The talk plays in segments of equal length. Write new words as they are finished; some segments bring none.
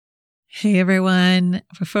Hey everyone.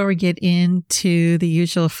 Before we get into the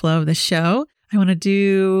usual flow of the show, I want to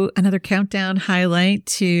do another countdown highlight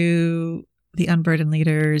to the Unburdened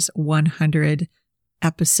Leaders 100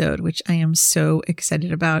 episode, which I am so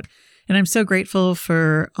excited about. And I'm so grateful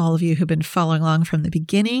for all of you who've been following along from the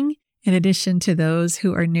beginning, in addition to those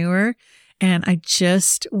who are newer. And I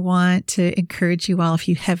just want to encourage you all, if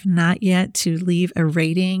you have not yet, to leave a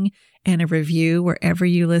rating and a review wherever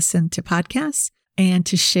you listen to podcasts, and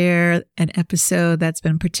to share an episode that's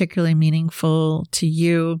been particularly meaningful to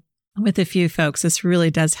you with a few folks. This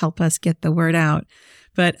really does help us get the word out.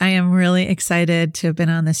 But I am really excited to have been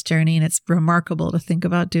on this journey, and it's remarkable to think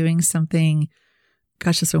about doing something.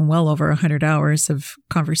 Gosh, it's been well over 100 hours of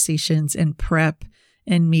conversations and prep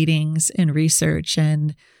and meetings and research,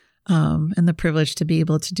 and the privilege to be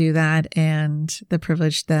able to do that, and the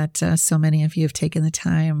privilege that so many of you have taken the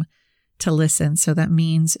time to listen. So that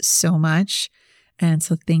means so much. And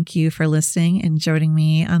so thank you for listening and joining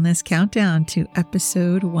me on this countdown to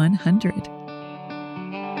episode 100.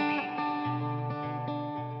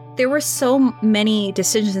 There were so many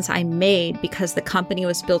decisions I made because the company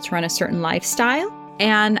was built around a certain lifestyle.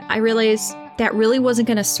 And I realized that really wasn't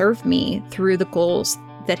going to serve me through the goals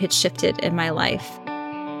that had shifted in my life.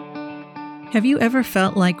 Have you ever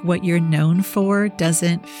felt like what you're known for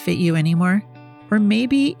doesn't fit you anymore? Or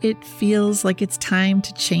maybe it feels like it's time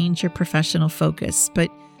to change your professional focus,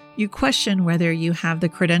 but you question whether you have the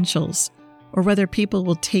credentials or whether people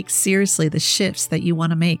will take seriously the shifts that you want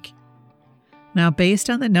to make. Now, based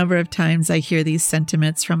on the number of times I hear these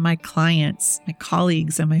sentiments from my clients, my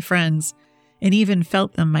colleagues, and my friends, and even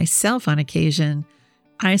felt them myself on occasion,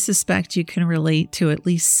 I suspect you can relate to at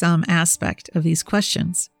least some aspect of these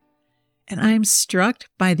questions. And I'm struck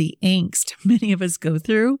by the angst many of us go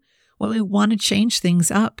through when we want to change things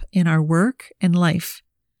up in our work and life.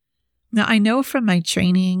 Now, I know from my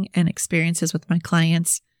training and experiences with my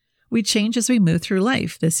clients, we change as we move through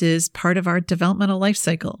life. This is part of our developmental life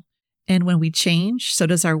cycle. And when we change, so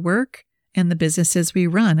does our work and the businesses we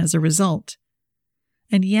run as a result.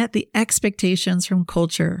 And yet the expectations from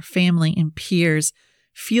culture, family, and peers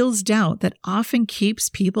fuels doubt that often keeps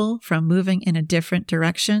people from moving in a different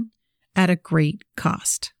direction at a great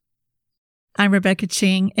cost. I'm Rebecca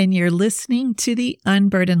Ching, and you're listening to The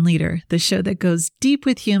Unburdened Leader, the show that goes deep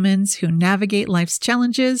with humans who navigate life's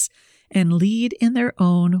challenges and lead in their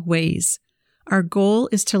own ways. Our goal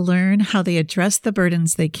is to learn how they address the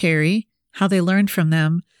burdens they carry, how they learn from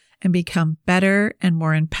them, and become better and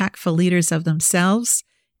more impactful leaders of themselves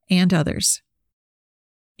and others.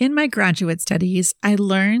 In my graduate studies, I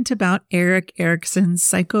learned about Erik Erikson's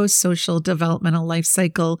psychosocial developmental life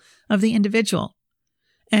cycle of the individual.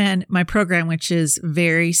 And my program, which is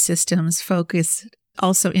very systems focused,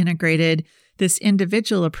 also integrated this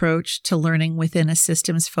individual approach to learning within a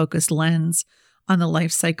systems focused lens on the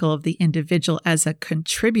life cycle of the individual as a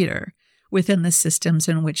contributor within the systems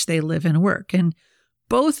in which they live and work. And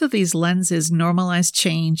both of these lenses normalize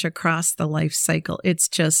change across the life cycle. It's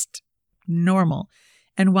just normal.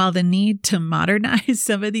 And while the need to modernize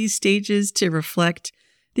some of these stages to reflect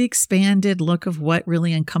the expanded look of what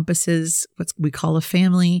really encompasses what we call a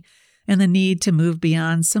family, and the need to move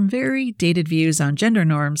beyond some very dated views on gender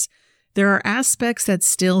norms, there are aspects that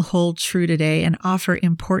still hold true today and offer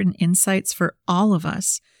important insights for all of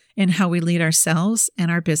us in how we lead ourselves and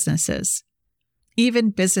our businesses. Even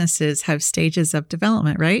businesses have stages of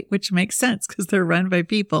development, right? Which makes sense because they're run by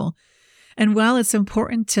people. And while it's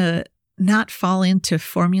important to not fall into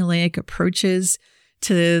formulaic approaches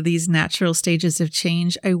to these natural stages of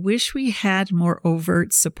change, I wish we had more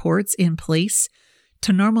overt supports in place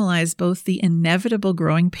to normalize both the inevitable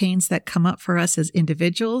growing pains that come up for us as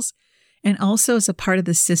individuals and also as a part of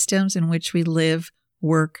the systems in which we live,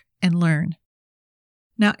 work, and learn.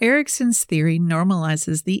 Now, Erikson's theory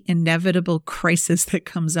normalizes the inevitable crisis that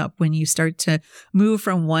comes up when you start to move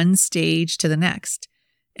from one stage to the next.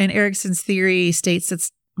 And Erikson's theory states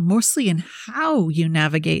it's mostly in how you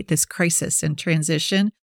navigate this crisis and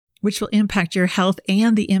transition, which will impact your health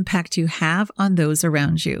and the impact you have on those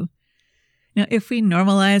around you. Now, if we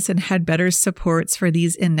normalize and had better supports for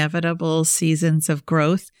these inevitable seasons of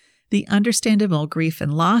growth, the understandable grief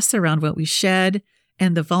and loss around what we shed,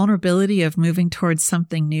 and the vulnerability of moving towards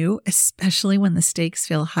something new, especially when the stakes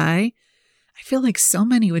feel high, I feel like so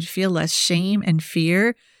many would feel less shame and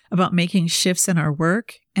fear about making shifts in our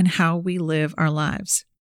work and how we live our lives.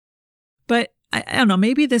 But I don't know,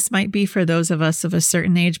 maybe this might be for those of us of a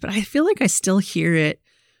certain age, but I feel like I still hear it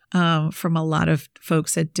from a lot of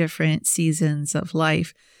folks at different seasons of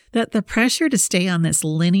life. that the pressure to stay on this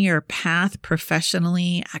linear path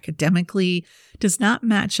professionally, academically, does not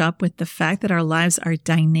match up with the fact that our lives are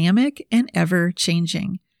dynamic and ever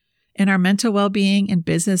changing. And our mental well-being and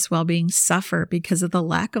business well-being suffer because of the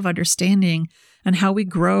lack of understanding on how we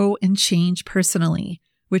grow and change personally,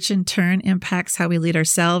 which in turn impacts how we lead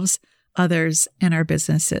ourselves, others, and our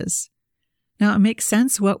businesses. Now, it makes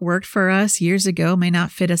sense what worked for us years ago may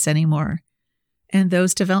not fit us anymore. And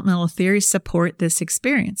those developmental theories support this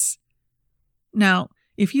experience. Now,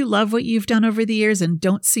 if you love what you've done over the years and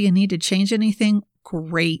don't see a need to change anything,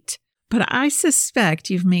 great. But I suspect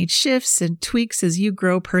you've made shifts and tweaks as you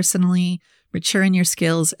grow personally, mature in your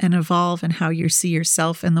skills, and evolve in how you see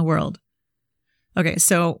yourself in the world. Okay,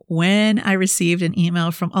 so when I received an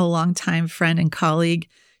email from a longtime friend and colleague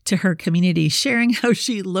to her community sharing how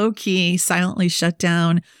she low-key silently shut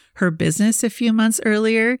down her business a few months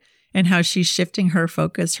earlier, and how she's shifting her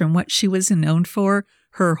focus from what she was known for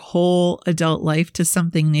her whole adult life to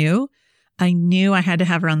something new, I knew I had to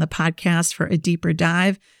have her on the podcast for a deeper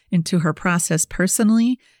dive into her process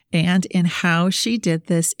personally and in how she did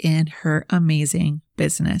this in her amazing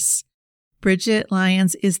business. Brigitte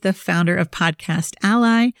Lyons is the founder of Podcast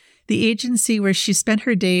Ally, the agency where she spent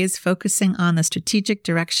her days focusing on the strategic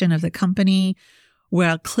direction of the company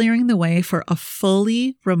while clearing the way for a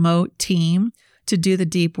fully remote team to do the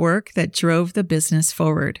deep work that drove the business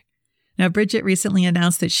forward. Now, Brigitte recently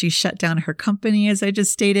announced that she shut down her company, as I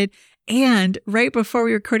just stated, and right before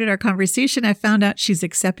we recorded our conversation, I found out she's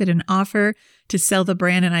accepted an offer to sell the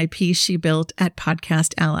brand and IP she built at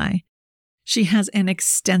Podcast Ally. She has an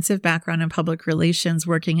extensive background in public relations,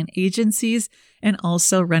 working in agencies, and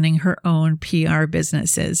also running her own PR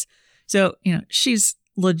businesses. So, she's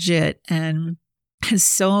legit and has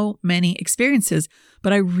so many experiences,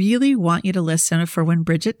 but I really want you to listen for when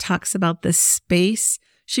Brigitte talks about the space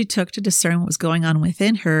she took to discern what was going on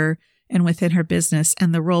within her and within her business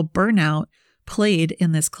and the role burnout played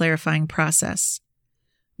in this clarifying process.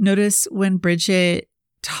 Notice when Brigitte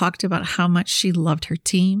talked about how much she loved her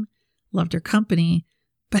team, loved her company,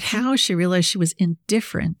 but how she realized she was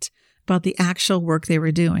indifferent about the actual work they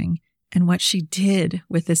were doing and what she did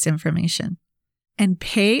with this information. And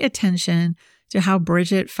pay attention to how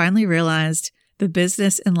Brigitte finally realized the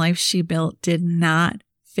business and life she built did not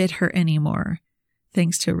fit her anymore,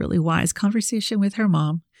 thanks to a really wise conversation with her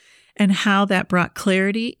mom, and how that brought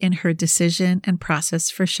clarity in her decision and process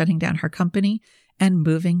for shutting down her company and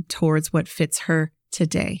moving towards what fits her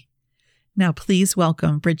today. Now, please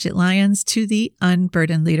welcome Brigitte Lyons to the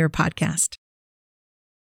Unburdened Leader podcast.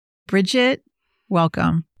 Brigitte,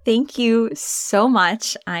 welcome. Thank you so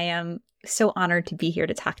much. I am so honored to be here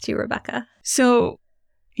to talk to you, Rebecca. So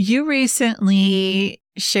you recently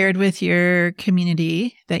shared with your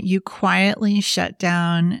community that you quietly shut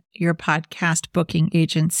down your podcast booking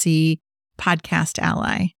agency, Podcast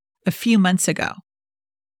Ally, a few months ago.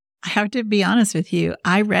 I have to be honest with you.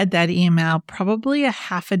 I read that email probably a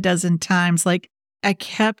half a dozen times. Like, I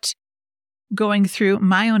kept going through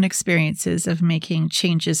my own experiences of making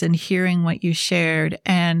changes and hearing what you shared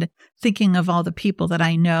and thinking of all the people that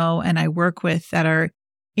I know and I work with that are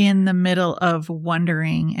in the middle of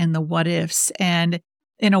wondering and the what ifs, and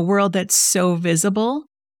in a world that's so visible,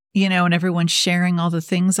 and everyone's sharing all the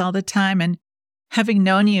things all the time. And having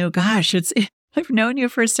known you, I've known you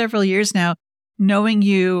for several years now, knowing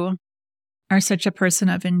you are such a person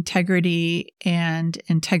of integrity and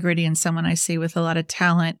someone I see with a lot of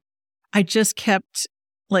talent. I just kept,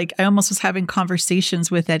 I almost was having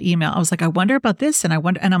conversations with that email. I was like, I wonder about this. And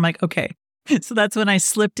I'm like, okay. So that's when I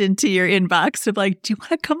slipped into your inbox of do you want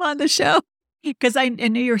to come on the show? Because I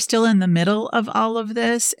knew you're still in the middle of all of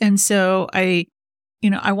this. And so I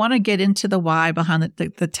want to get into the why behind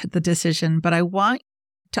the decision, but I want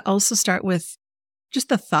to also start with just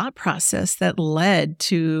the thought process that led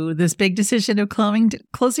to this big decision of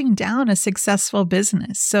closing down a successful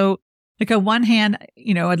business. So on one hand,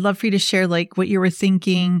 I'd love for you to share what you were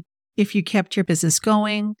thinking if you kept your business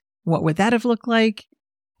going, what would that have looked like?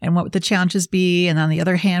 And what would the challenges be? And on the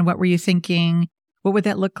other hand, what were you thinking? What would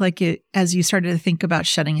that look like as you started to think about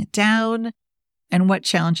shutting it down? And what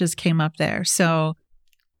challenges came up there? So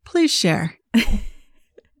please share. A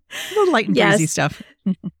little light and breezy stuff.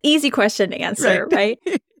 Easy question to answer, right?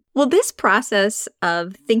 Well, this process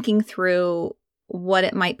of thinking through what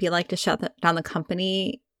it might be like to shut down the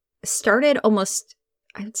company started almost,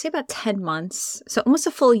 I would say about 10 months. So almost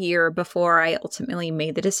a full year before I ultimately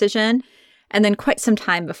made the decision. And then quite some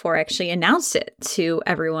time before I actually announced it to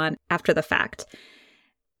everyone after the fact.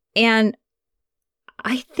 And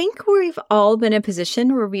I think we've all been in a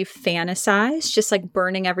position where we've fantasized just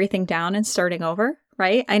burning everything down and starting over,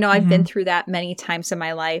 right? I know I've been through that many times in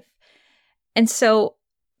my life. And so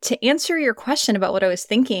to answer your question about what I was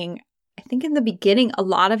thinking, I think in the beginning, a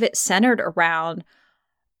lot of it centered around,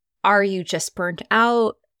 are you just burnt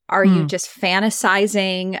out? Are you just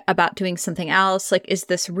fantasizing about doing something else? Like, is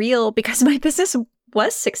this real? Because my business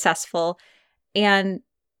was successful. And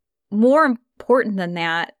more important than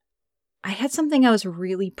that, I had something I was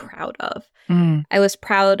really proud of. I was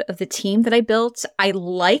proud of the team that I built. I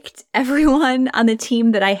liked everyone on the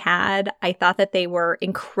team that I had. I thought that they were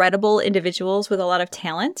incredible individuals with a lot of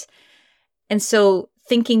talent. And so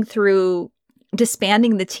thinking through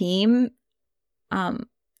disbanding the team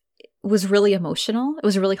was really emotional. It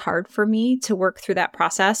was really hard for me to work through that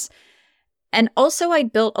process. And also I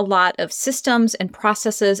built a lot of systems and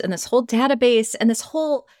processes and this whole database and this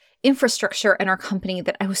whole infrastructure in our company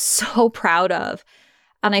that I was so proud of.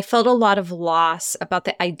 And I felt a lot of loss about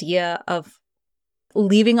the idea of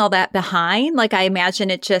leaving all that behind. Like, I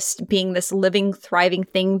imagine it just being this living, thriving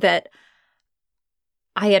thing that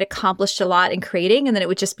I had accomplished a lot in creating, and then it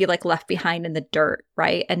would just be like left behind in the dirt,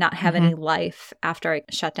 right? And not have any life after I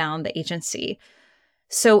shut down the agency.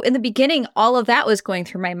 So in the beginning, all of that was going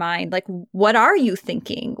through my mind. Like, what are you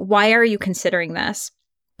thinking? Why are you considering this?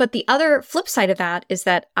 But the other flip side of that is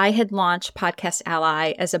that I had launched Podcast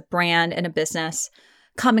Ally as a brand and a business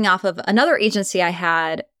coming off of another agency I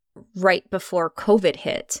had right before COVID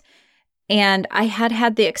hit. And I had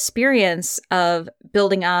had the experience of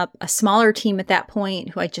building up a smaller team at that point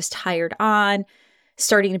who I just hired on,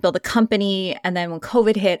 starting to build a company. And then when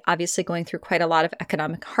COVID hit, obviously going through quite a lot of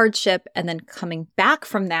economic hardship and then coming back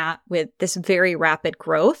from that with this very rapid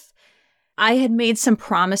growth. I had made some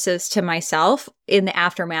promises to myself in the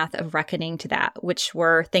aftermath of reckoning to that, which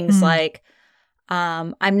were things like,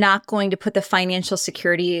 I'm not going to put the financial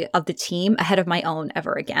security of the team ahead of my own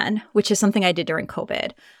ever again, which is something I did during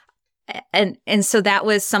COVID. And so that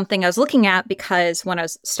was something I was looking at, because when I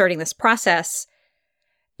was starting this process,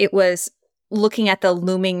 it was looking at the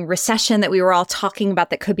looming recession that we were all talking about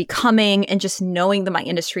that could be coming, and just knowing that my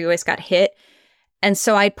industry always got hit. And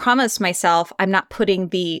so I promised myself, I'm not putting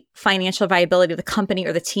the financial viability of the company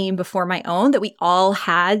or the team before my own, that we all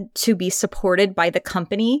had to be supported by the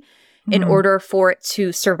company in order for it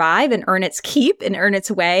to survive and earn its keep and earn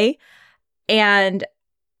its way. And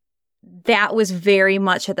that was very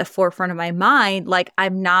much at the forefront of my mind. Like,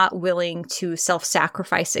 I'm not willing to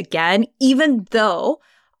self-sacrifice again, even though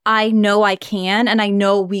I know I can, and I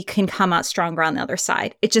know we can come out stronger on the other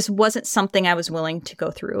side. It just wasn't something I was willing to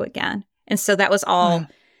go through again. And so that was all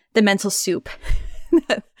the mental soup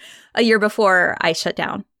a year before I shut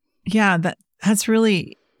down. Yeah, that's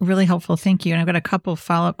really, really helpful. Thank you. And I've got a couple of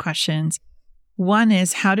follow-up questions. One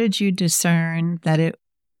is, how did you discern that it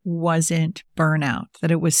wasn't burnout,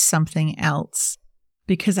 that it was something else?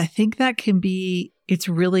 Because I think that can be, it's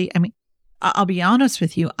really, I mean, I'll be honest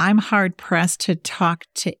with you, I'm hard pressed to talk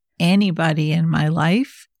to anybody in my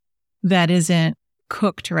life that isn't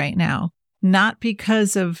cooked right now. Not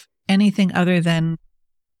because of anything other than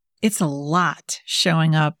it's a lot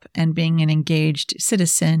showing up and being an engaged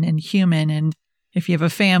citizen and human. And if you have a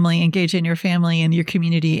family, engage in your family and your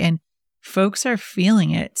community, and folks are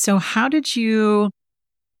feeling it. So how did you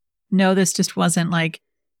know this just wasn't like,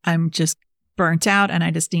 I'm just burnt out and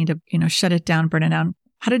I just need to, shut it down, burn it down?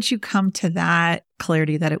 How did you come to that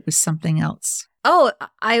clarity that it was something else? Oh,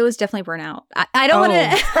 I was definitely burnt out. I don't want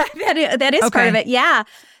to, that is part of it. Yeah.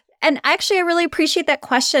 And actually, I really appreciate that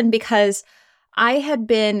question, because I had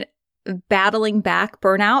been battling back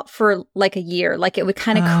burnout for like a year. Like, it would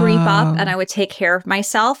kind of creep up and I would take care of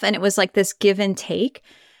myself. And it was like this give and take.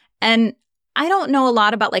 And I don't know a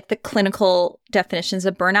lot about like the clinical definitions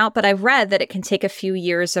of burnout, but I've read that it can take a few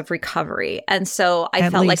years of recovery. And so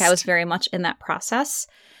I felt like I was very much in that process.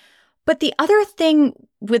 But the other thing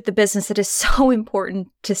with the business that is so important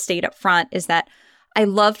to state up front is that I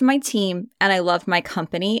loved my team and I loved my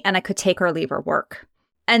company, and I could take or leave or work.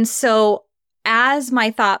 And so as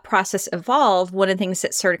my thought process evolved, one of the things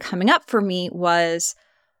that started coming up for me was,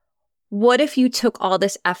 what if you took all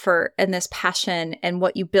this effort and this passion and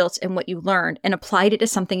what you built and what you learned and applied it to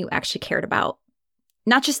something you actually cared about?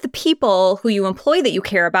 Not just the people who you employ that you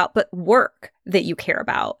care about, but work that you care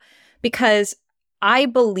about. Because I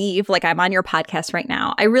believe, like, I'm on your podcast right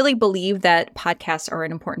now, I really believe that podcasts are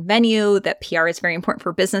an important venue, that PR is very important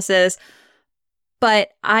for businesses. But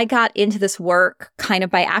I got into this work kind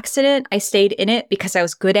of by accident. I stayed in it because I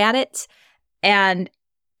was good at it. And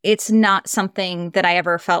it's not something that I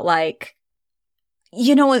ever felt like,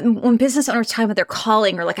 when business owners talk about their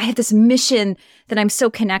calling, or like, I have this mission that I'm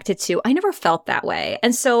so connected to, I never felt that way.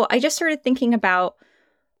 And so I just started thinking about,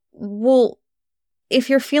 well, if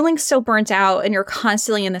you're feeling so burnt out and you're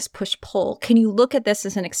constantly in this push-pull, can you look at this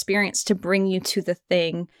as an experience to bring you to the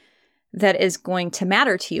thing that is going to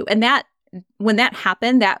matter to you? And that, when that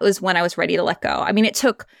happened, that was when I was ready to let go. I mean, it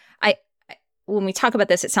took, when we talk about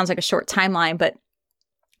this, it sounds like a short timeline, but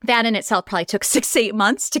that in itself probably took 6 to 8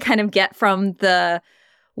 months to kind of get from the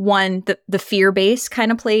fear-based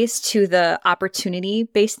kind of place to the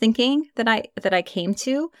opportunity-based thinking that I came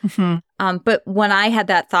to. Mm-hmm. But when I had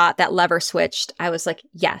that thought, that lever switched, I was like,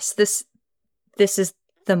 yes, this is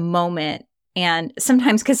the moment. And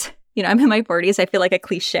sometimes, because, I'm in my 40s, I feel like a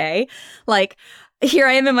cliche. Like, here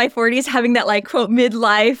I am in my 40s having that, like, quote,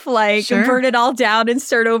 midlife, like, Sure. burn it all down and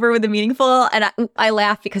start over with the meaningful. And I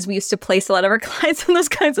laugh because we used to place a lot of our clients on those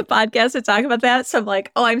kinds of podcasts to talk about that. So I'm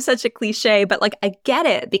like, oh, I'm such a cliche. But, like, I get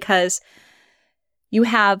it because you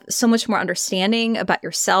have so much more understanding about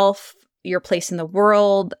yourself, your place in the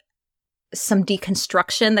world, some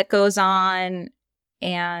deconstruction that goes on,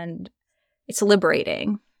 and it's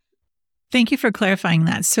liberating. Thank you for clarifying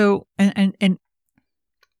that. So, and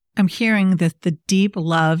I'm hearing the deep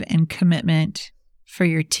love and commitment for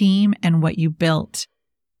your team and what you built,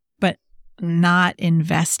 but not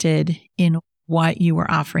invested in what you were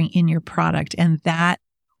offering in your product. And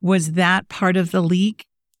was that part of the leak?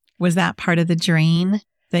 Was that part of the drain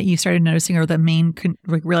that you started noticing, or the main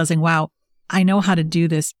realizing, wow, I know how to do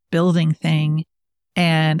this building thing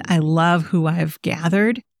and I love who I've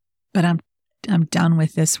gathered, but I'm done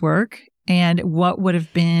with this work? And what would have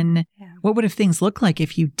things look like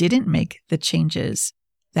if you didn't make the changes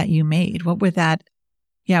that you made? What would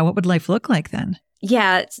life look like then?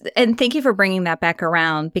 Yeah. And thank you for bringing that back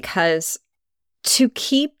around, because to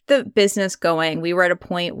keep the business going, we were at a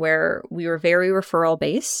point where we were very referral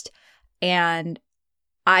based. And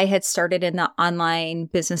I had started in the online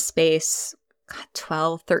business space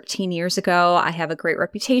 12, 13 years ago. I have a great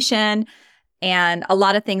reputation. And a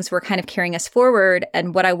lot of things were kind of carrying us forward.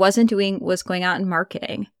 And what I wasn't doing was going out and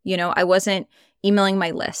marketing. I wasn't emailing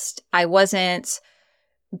my list. I wasn't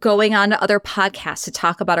going on to other podcasts to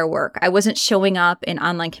talk about our work. I wasn't showing up in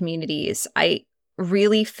online communities. I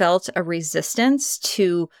really felt a resistance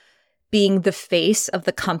to being the face of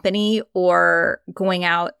the company or going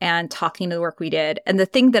out and talking to the work we did. And the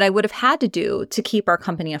thing that I would have had to do to keep our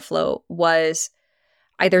company afloat was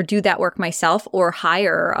either do that work myself or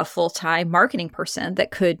hire a full-time marketing person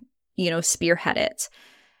that could, spearhead it.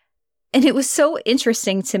 And it was so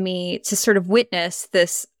interesting to me to sort of witness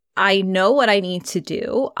this. I know what I need to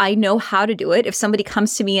do. I know how to do it. If somebody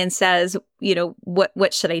comes to me and says,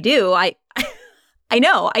 what should I do? I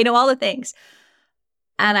know all the things.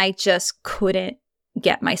 And I just couldn't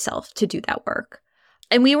get myself to do that work.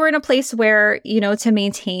 And we were in a place where, to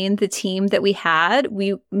maintain the team that we had,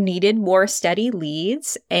 we needed more steady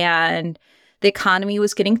leads, and the economy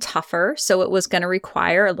was getting tougher. So it was going to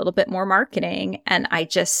require a little bit more marketing. And I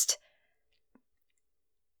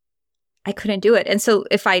couldn't do it. And so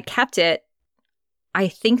if I kept it, I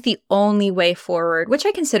think the only way forward, which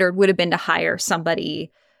I considered, would have been to hire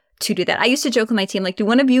somebody to do that. I used to joke with my team, like, do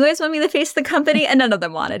one of you guys want me to face the company? And none of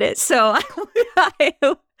them wanted it. So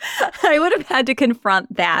I would have had to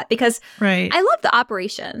confront that, because right. I love the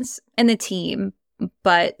operations and the team,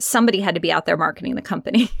 but somebody had to be out there marketing the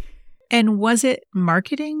company. And was it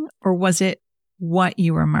marketing, or was it what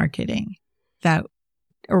you were marketing?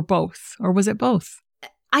 Or both? Or was it both?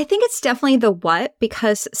 I think it's definitely the what,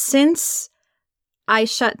 because since I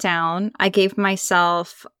shut down, I gave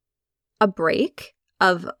myself a break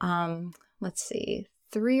of,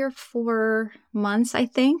 3 or 4 months, I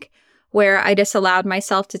think, where I just allowed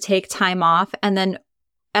myself to take time off. And then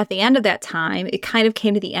at the end of that time, it kind of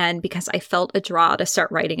came to the end because I felt a draw to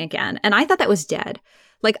start writing again. And I thought that was dead.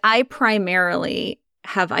 Like, I primarily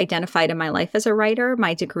have identified in my life as a writer.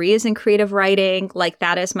 My degree is in creative writing. Like,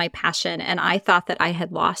 that is my passion. And I thought that I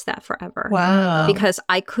had lost that forever. Wow. Because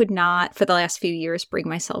I could not, for the last few years, bring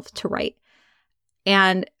myself to write.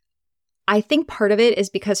 And I think part of it is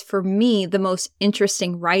because, for me, the most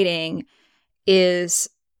interesting writing is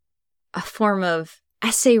a form of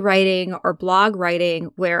essay writing or blog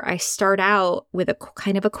writing where I start out with a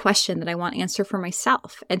kind of a question that I want to answer for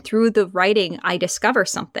myself. And through the writing, I discover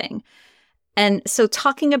something. And so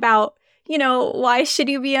talking about, why should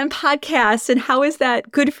you be on podcasts and how is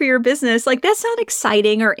that good for your business? Like, that's not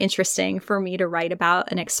exciting or interesting for me to write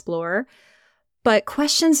about and explore. But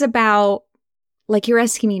questions about, like you're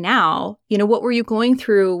asking me now, what were you going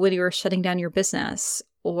through when you were shutting down your business?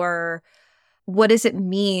 Or what does it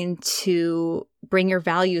mean to bring your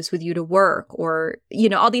values with you to work? Or,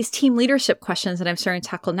 all these team leadership questions that I'm starting to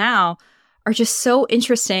tackle now are just so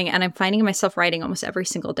interesting. And I'm finding myself writing almost every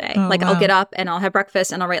single day. Oh, like wow. I'll get up and I'll have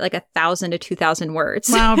breakfast and I'll write like 1,000 to 2,000 words.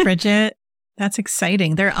 Wow, Brigitte, that's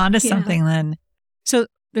exciting. They're onto something then. So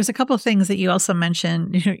there's a couple of things that you also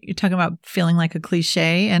mentioned. You're talking about feeling like a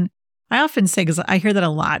cliche. And I often say, because I hear that a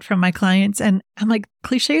lot from my clients, and I'm like,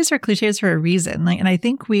 cliches are cliches for a reason. Like, and I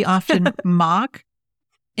think we often mock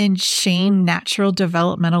and shame natural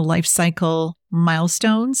developmental life cycle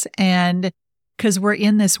milestones. And because we're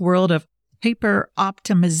in this world of hyper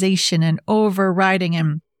optimization and overriding,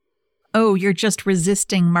 and oh, you're just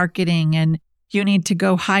resisting marketing, and you need to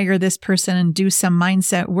go hire this person and do some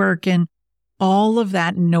mindset work. And all of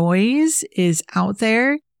that noise is out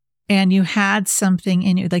there. And you had something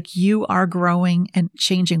in you, like you are growing and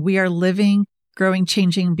changing. We are living, growing,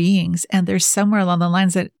 changing beings. And there's somewhere along the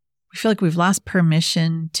lines that we feel like we've lost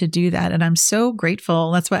permission to do that. And I'm so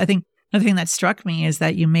grateful. That's why I think another thing that struck me is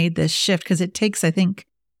that you made this shift, because it takes, I think,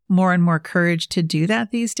 more and more courage to do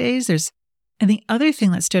that these days. And the other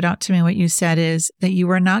thing that stood out to me, what you said, is that you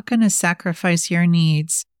are not going to sacrifice your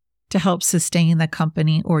needs to help sustain the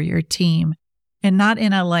company or your team. And not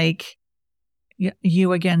in a like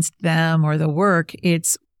you against them or the work.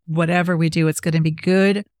 It's whatever we do, it's going to be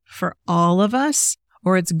good for all of us,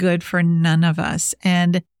 or it's good for none of us.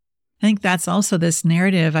 And I think that's also this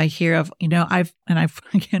narrative I hear of, I've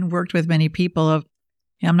again worked with many people of,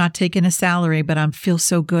 I'm not taking a salary, but I feel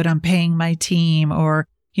so good, I'm paying my team. Or,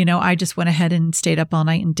 I just went ahead and stayed up all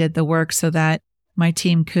night and did the work so that my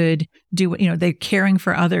team could do, they're caring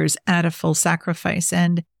for others at a full sacrifice.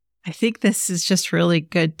 And I think this is just really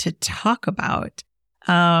good to talk about,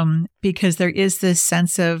 because there is this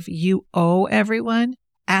sense of you owe everyone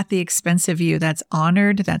at the expense of you. That's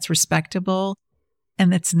honored, that's respectable,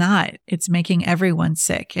 and that's not. It's making everyone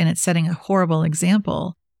sick, and it's setting a horrible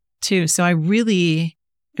example too. So I really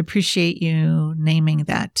appreciate you naming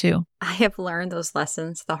that too. I have learned those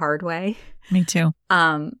lessons the hard way. Me too.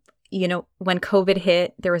 When COVID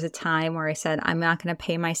hit, there was a time where I said, I'm not going to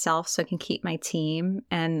pay myself so I can keep my team.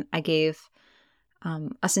 And I gave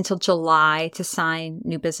us until July to sign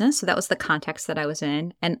new business. So that was the context that I was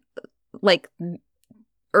in. And like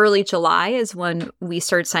early July is when we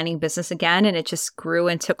started signing business again, and it just grew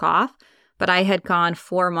and took off. But I had gone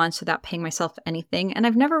 4 months without paying myself anything. And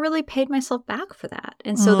I've never really paid myself back for that.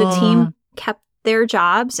 And so the team kept their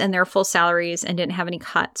jobs and their full salaries and didn't have any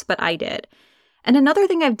cuts, but I did. And another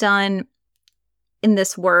thing I've done in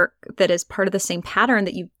this work that is part of the same pattern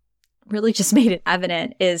that you really just made it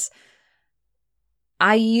evident is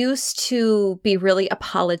I used to be really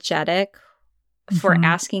apologetic for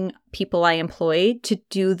asking people I employed to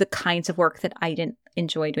do the kinds of work that I didn't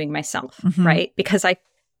enjoy doing myself, right? Because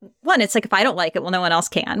it's like if I don't like it, well, no one else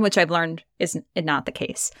can, which I've learned is not the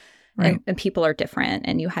case. Right. And people are different,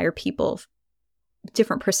 and you hire people,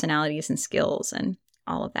 different personalities and skills and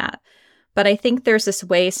all of that. But I think there's this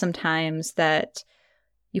way sometimes that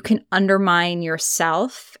you can undermine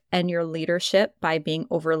yourself and your leadership by being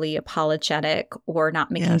overly apologetic or not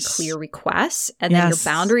making clear requests. And then your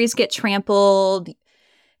boundaries get trampled.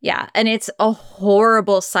 Yeah. And it's a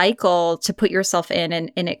horrible cycle to put yourself in.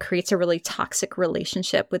 And it creates a really toxic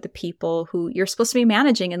relationship with the people who you're supposed to be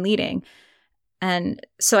managing and leading. And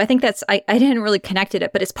so I think I didn't really connect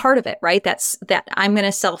it, but it's part of it, right? That I'm going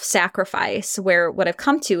to self-sacrifice, where what I've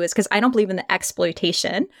come to is because I don't believe in the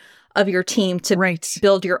exploitation of your team to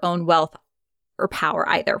build your own wealth or power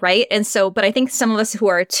either, right? And so, but I think some of us who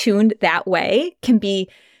are attuned that way can be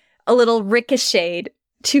a little ricocheted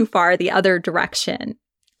too far the other direction.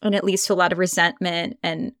 And it leads to a lot of resentment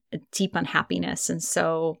and deep unhappiness. And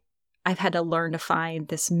so I've had to learn to find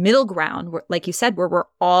this middle ground, where, like you said, where we're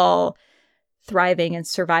all thriving and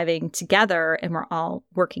surviving together, and we're all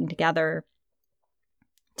working together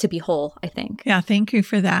to be whole, I think. Yeah, thank you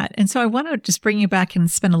for that. And so I want to just bring you back and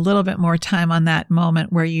spend a little bit more time on that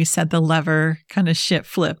moment where you said the lever kind of shit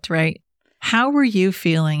flipped, right? How were you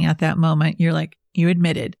feeling at that moment? You're like, you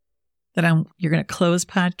admitted that you're going to close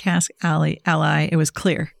Podcast Ally. It was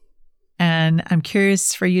clear. And I'm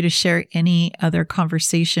curious for you to share any other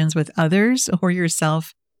conversations with others or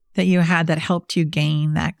yourself that you had that helped you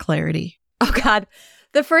gain that clarity. Oh, God.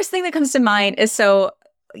 The first thing that comes to mind is, so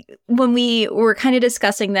when we were kind of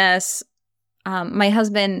discussing this, my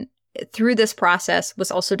husband, through this process, was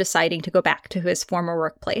also deciding to go back to his former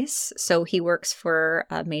workplace. So he works for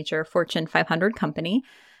a major Fortune 500 company,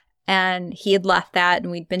 and he had left that, and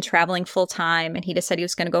we'd been traveling full time, and he decided he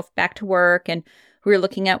was going to go back to work, and we were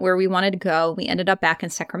looking at where we wanted to go. We ended up back in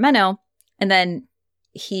Sacramento, and then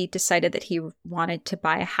he decided that he wanted to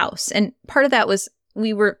buy a house. And part of that was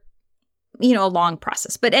we were a long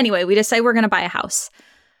process. But anyway, we decided we're going to buy a house.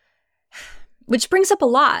 which brings up a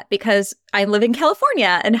lot because I live in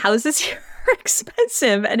California and houses here are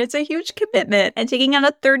expensive and it's a huge commitment. And taking on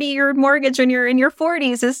a 30-year mortgage when you're in your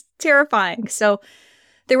 40s is terrifying. So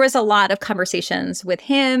there was a lot of conversations with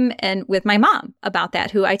him and with my mom about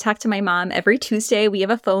that, who I talk to my mom every Tuesday. We have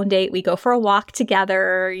a phone date. We go for a walk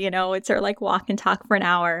together. You know, it's our like walk and talk for an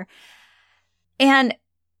hour. And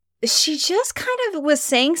she just kind of was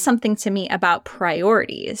saying something to me about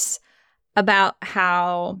priorities, about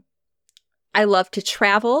how I love to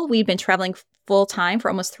travel. We've been traveling full time for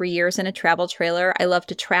almost 3 years in a travel trailer. I love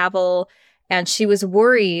to travel. And she was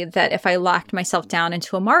worried that if I locked myself down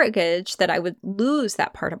into a mortgage, that I would lose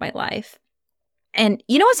that part of my life. And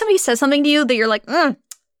you know when somebody says something to you that you're like,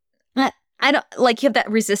 I don't, like you have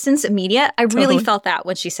that resistance immediate? I really felt that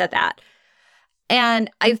when she said that.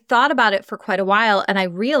 And I thought about it for quite a while. And I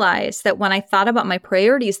realized that when I thought about my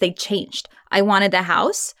priorities, they changed. I wanted the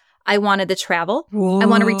house. I wanted the travel. Whoa. I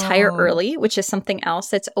want to retire early, which is something else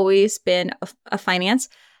that's always been a finance.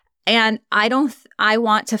 And I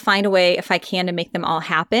want to find a way, if I can, to make them all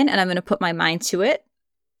happen. And I'm going to put my mind to it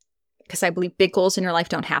because I believe big goals in your life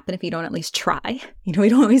don't happen if you don't at least try. You know, we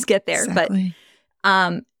don't always get there. Exactly.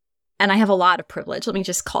 But, and I have a lot of privilege. Let me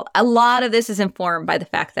just call it. A lot of this is informed by the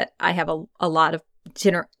fact that I have a lot of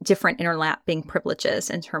different interlapping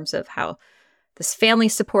privileges in terms of how this family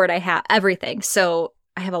support I have, everything. So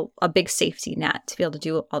I have a big safety net to be able to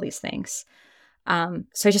do all these things.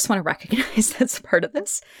 So I just want to recognize that's part of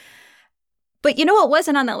this. But you know what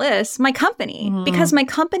wasn't on that list? My company, because my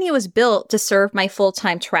company was built to serve my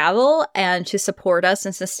full-time travel and to support us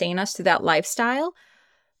and sustain us through that lifestyle.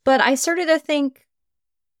 But I started to think,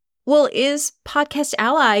 well, is Podcast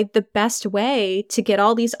Ally the best way to get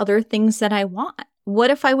all these other things that I want?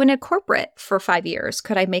 What if I went to corporate for 5 years?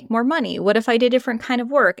 Could I make more money? What if I did different kind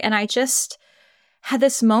of work? And I just had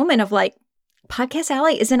this moment of like, Podcast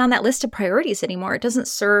Ally isn't on that list of priorities anymore. It doesn't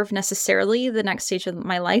serve necessarily the next stage of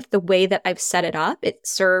my life the way that I've set it up. It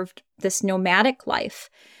served this nomadic life.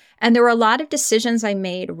 And there were a lot of decisions I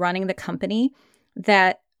made running the company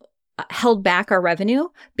that held back our revenue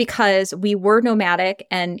because we were nomadic.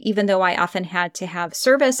 And even though I often had to have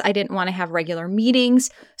service, I didn't want to have regular meetings.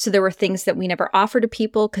 So there were things that we never offered to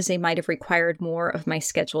people because they might have required more of my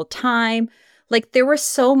scheduled time. Like there were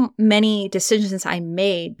so many decisions I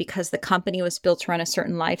made because the company was built around a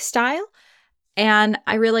certain lifestyle. And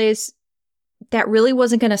I realized that really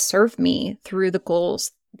wasn't going to serve me through the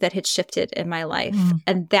goals that had shifted in my life.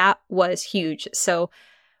 And that was huge. So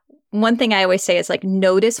one thing I always say is like,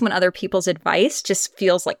 notice when other people's advice just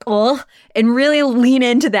feels like, oh, and really lean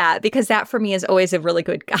into that because that for me is always a really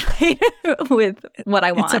good guide with what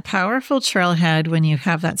I want. It's a powerful trailhead when you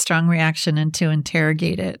have that strong reaction and to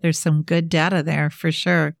interrogate it. There's some good data there for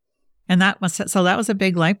sure. And that was a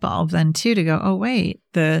big light bulb then too, to go, oh, wait,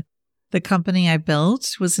 the company I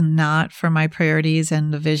built was not for my priorities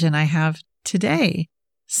and the vision I have today.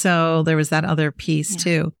 So there was that other piece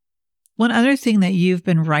too. One other thing that you've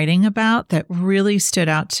been writing about that really stood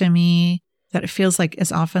out to me, that it feels like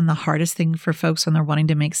is often the hardest thing for folks when they're wanting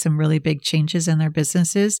to make some really big changes in their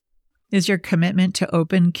businesses, is your commitment to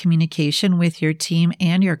open communication with your team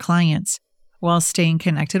and your clients while staying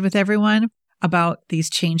connected with everyone about these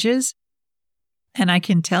changes. And I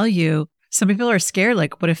can tell you, some people are scared,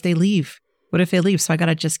 like, what if they leave? What if they leave? So I got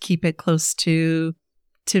to just keep it close to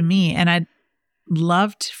me. And I'd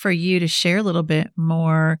loved for you to share a little bit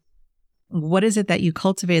more. What is it that you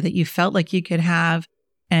cultivated that you felt like you could have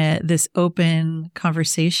this open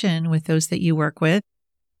conversation with those that you work with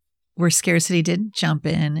where scarcity didn't jump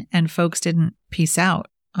in and folks didn't peace out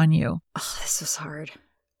on you? Oh, this was hard.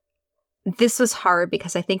 This was hard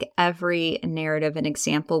because I think every narrative and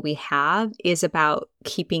example we have is about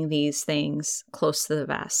keeping these things close to the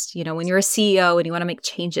vest. You know, when you're a CEO and you want to make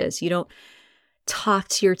changes, you don't talk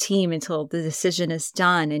to your team until the decision is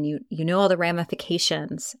done and you know all the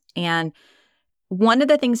ramifications. And one of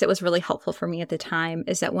the things that was really helpful for me at the time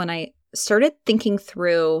is that when I started thinking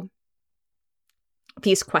through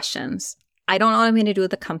these questions, I don't know what I'm going to do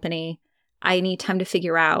with the company. I need time to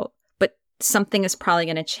figure out, but something is probably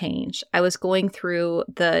going to change. I was going through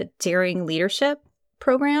the Daring Leadership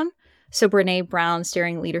program. So Brene Brown's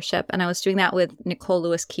Daring Leadership. And I was doing that with Nicole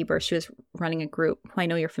Lewis-Keeber. She was running a group who I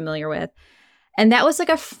know you're familiar with. And that was like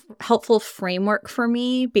a helpful framework for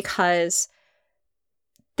me because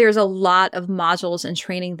there's a lot of modules and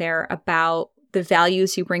training there about the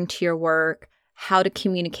values you bring to your work, how to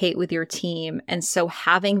communicate with your team. And so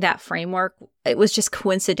having that framework, it was just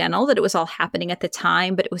coincidental that it was all happening at the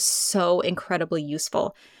time, but it was so incredibly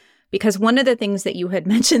useful. Because one of the things that you had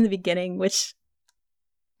mentioned in the beginning, which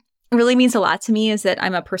really means a lot to me is that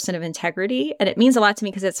I'm a person of integrity. And it means a lot to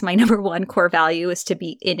me because it's my number one core value is to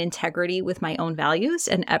be in integrity with my own values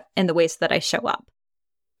and the ways that I show up.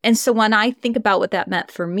 And so when I think about what that meant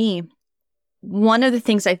for me, one of the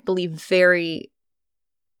things I believe very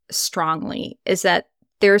strongly is that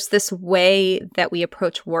there's this way that we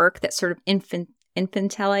approach work that sort of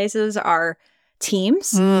infantilizes our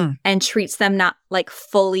teams and treats them not like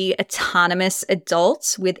fully autonomous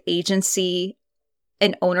adults with agency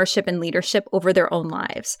and ownership and leadership over their own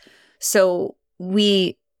lives. So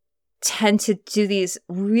we tend to do these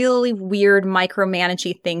really weird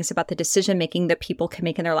micromanaging things about the decision making that people can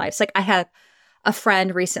make in their lives. Like I had a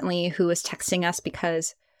friend recently who was texting us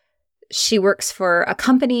because she works for a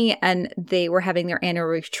company and they were having their annual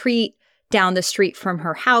retreat down the street from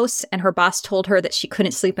her house, and her boss told her that she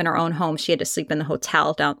couldn't sleep in her own home. She had to sleep in the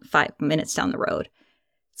hotel down 5 minutes down the road.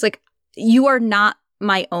 It's like, you are not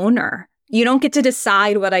my owner. You don't get to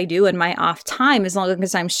decide what I do in my off time as long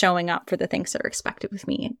as I'm showing up for the things that are expected with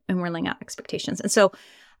me and we're laying out expectations. And so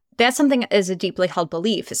that's something that is a deeply held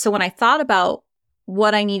belief. So when I thought about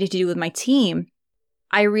what I needed to do with my team,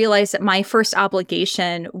 I realized that my first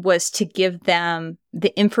obligation was to give them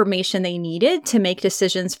the information they needed to make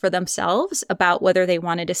decisions for themselves about whether they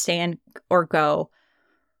wanted to stay in or go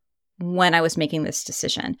when I was making this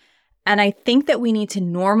decision. And I think that we need to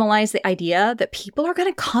normalize the idea that people are going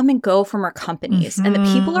to come and go from our companies and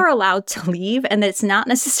that people are allowed to leave and that it's not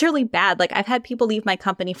necessarily bad. Like I've had people leave my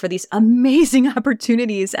company for these amazing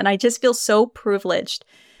opportunities and I just feel so privileged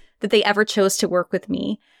that they ever chose to work with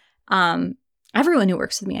me. Everyone who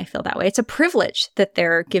works with me, I feel that way. It's a privilege that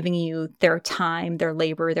they're giving you their time, their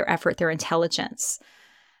labor, their effort, their intelligence.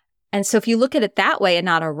 And so if you look at it that way and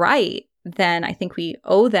not a right, then I think we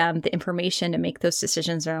owe them the information to make those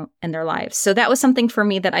decisions in their lives. So that was something for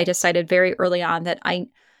me that I decided very early on that I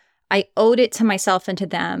owed it to myself and to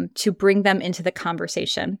them to bring them into the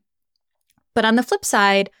conversation. But on the flip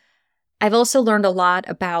side, I've also learned a lot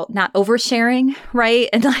about not oversharing, right?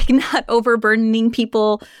 And like not overburdening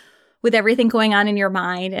people with everything going on in your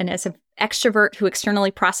mind. And as an extrovert who externally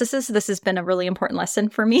processes, this has been a really important lesson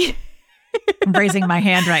for me. I'm raising my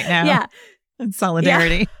hand right now. Yeah. In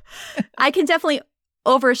solidarity. Yeah. I can definitely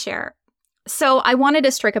overshare. So I wanted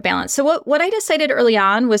to strike a balance. So what I decided early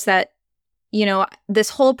on was that, you know, this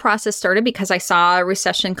whole process started because I saw a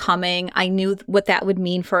recession coming. I knew what that would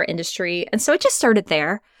mean for our industry. And so it just started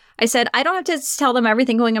there. I said, I don't have to tell them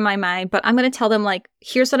everything going in my mind, but I'm going to tell them, like,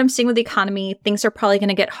 here's what I'm seeing with the economy. Things are probably going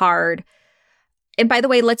to get hard. And by the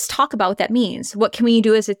way, let's talk about what that means. What can we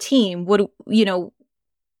do as a team?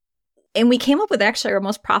 And we came up with actually our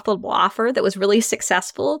most profitable offer that was really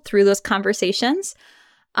successful through those conversations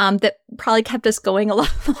that probably kept us going a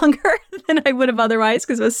lot longer than I would have otherwise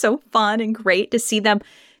because it was so fun and great to see them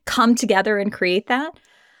come together and create that.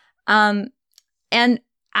 And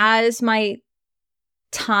as my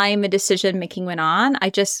time and decision making went on, I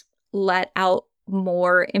just let out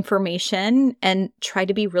more information and tried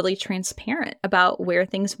to be really transparent about where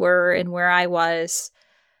things were and where I was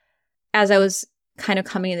as I was kind of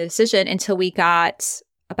coming to the decision until we got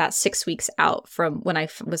about 6 weeks out from when I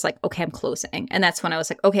was like, okay, I'm closing. And that's when I was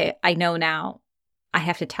like, okay, I know now I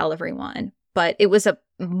have to tell everyone. But it was a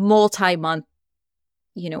multi-month,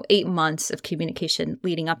 8 months of communication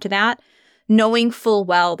leading up to that, knowing full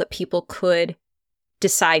well that people could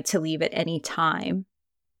decide to leave at any time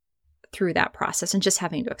through that process and just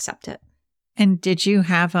having to accept it. And did you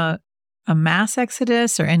have a mass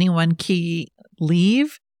exodus or anyone key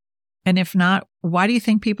leave? And if not, why do you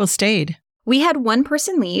think people stayed? We had one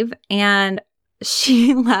person leave and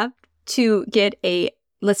she left to get I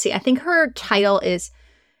think her title is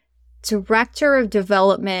Director of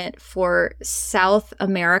Development for South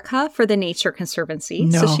America for the Nature Conservancy.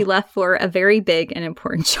 No. So she left for a very big and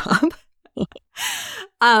important job.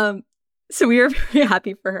 So we were very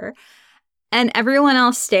happy for her. And everyone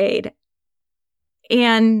else stayed.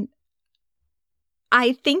 And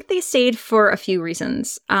I think they stayed for a few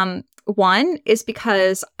reasons. One is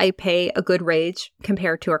because I pay a good wage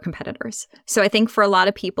compared to our competitors. So I think for a lot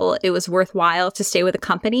of people, it was worthwhile to stay with a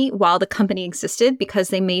company while the company existed because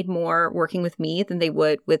they made more working with me than they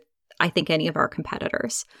would with, I think, any of our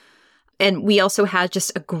competitors. And we also had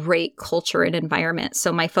just a great culture and environment.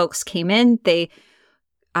 So my folks came in,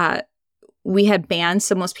 we had bands,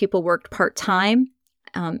 so most people worked part-time.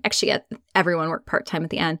 Actually, everyone worked part-time at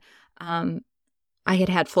the end. I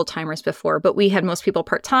had full-timers before, but we had most people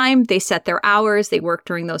part-time. They set their hours. They worked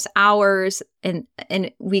during those hours. And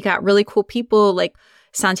we got really cool people. Like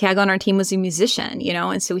Santiago on our team was a musician,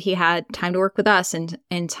 and so he had time to work with us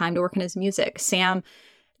and time to work in his music. Sam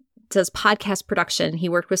does podcast production. He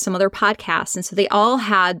worked with some other podcasts. And so they all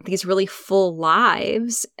had these really full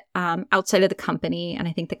lives outside of the company. And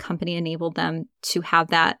I think the company enabled them to have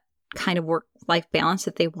that kind of work-life balance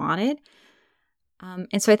that they wanted.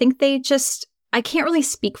 And so I think I can't really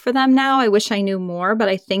speak for them now. I wish I knew more, but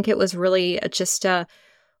I think it was really just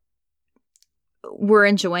we're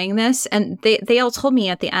enjoying this. And they all told me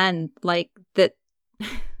at the end, like, that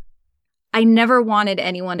I never wanted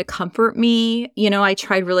anyone to comfort me. I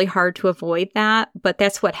tried really hard to avoid that, but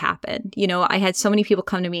that's what happened. I had so many people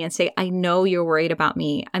come to me and say, I know you're worried about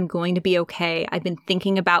me. I'm going to be okay. I've been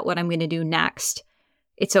thinking about what I'm going to do next.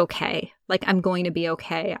 It's okay. Like, I'm going to be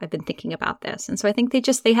okay. I've been thinking about this. And so I think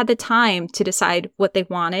they had the time to decide what they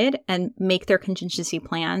wanted and make their contingency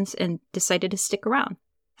plans and decided to stick around.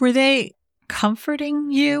 Were they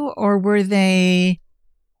comforting you, or were they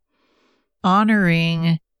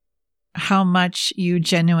honoring how much you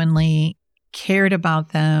genuinely cared about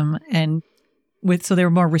them, and so they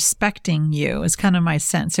were more respecting you is kind of my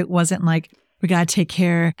sense. It wasn't like, we got to take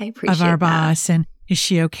care of our boss and is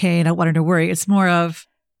she okay? I don't want her to worry. It's more of,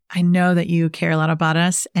 I know that you care a lot about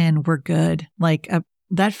us and we're good. Like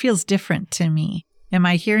that feels different to me. Am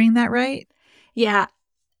I hearing that right? Yeah.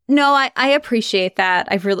 No, I appreciate that.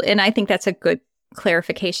 And I think that's a good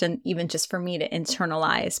clarification, even just for me to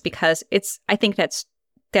internalize, because I think that's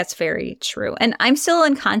very true. And I'm still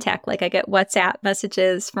in contact. Like, I get WhatsApp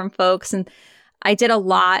messages from folks, and I did a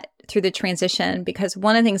lot through the transition because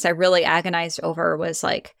one of the things I really agonized over was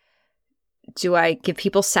like, do I give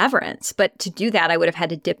people severance? But to do that, I would have had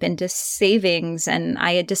to dip into savings. And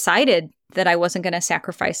I had decided that I wasn't going to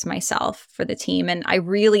sacrifice myself for the team. And I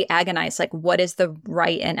really agonized, like, what is the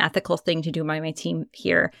right and ethical thing to do by my team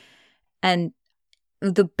here? And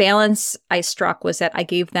the balance I struck was that I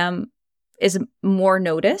gave them more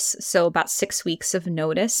notice. So about 6 weeks of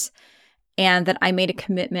notice. And that I made a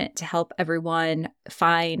commitment to help everyone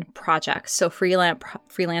find projects. So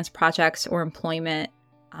freelance projects or employment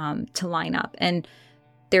to line up. And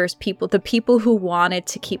there's the people who wanted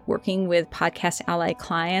to keep working with Podcast Ally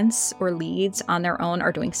clients or leads on their own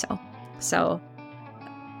are doing so. So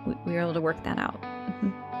we were able to work that out.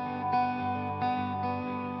 Mm-hmm.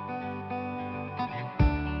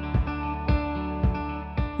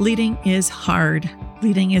 Leading is hard.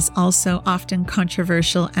 Leading is also often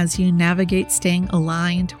controversial as you navigate staying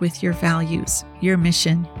aligned with your values, your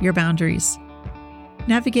mission, your boundaries.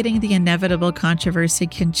 Navigating the inevitable controversy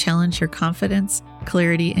can challenge your confidence,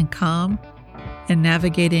 clarity, and calm. And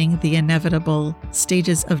navigating the inevitable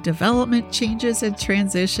stages of development, changes, and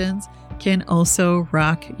transitions can also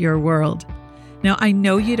rock your world. Now, I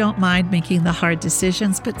know you don't mind making the hard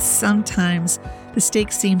decisions, but sometimes the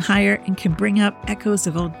stakes seem higher and can bring up echoes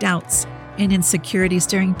of old doubts and insecurities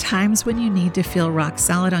during times when you need to feel rock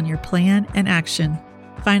solid on your plan and action.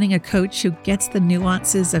 Finding a coach who gets the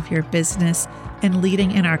nuances of your business and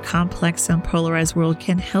leading in our complex and polarized world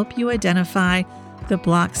can help you identify the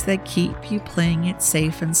blocks that keep you playing it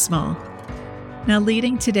safe and small. Now,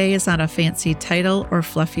 leading today is not a fancy title or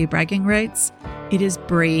fluffy bragging rights. It is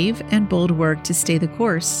brave and bold work to stay the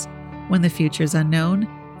course when the future is unknown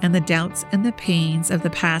and the doubts and the pains of the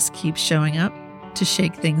past keep showing up to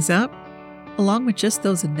shake things up, along with just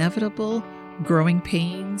those inevitable growing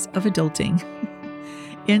pains of adulting.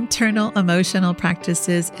 Internal emotional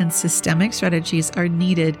practices and systemic strategies are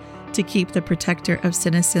needed to keep the protector of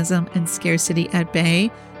cynicism and scarcity at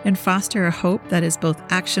bay and foster a hope that is both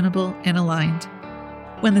actionable and aligned.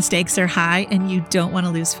 When the stakes are high and you don't want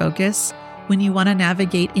to lose focus, when you want to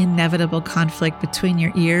navigate inevitable conflict between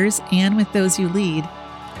your ears and with those you lead,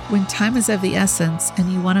 when time is of the essence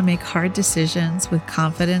and you want to make hard decisions with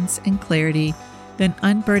confidence and clarity, then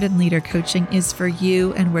Unburdened Leader Coaching is for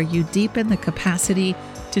you, and where you deepen the capacity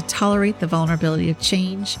to tolerate the vulnerability of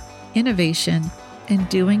change, innovation, and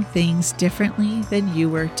doing things differently than you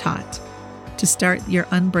were taught. To start your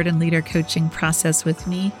Unburdened Leader Coaching process with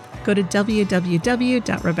me, go to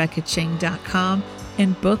www.rebeccaching.com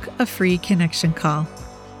and book a free connection call.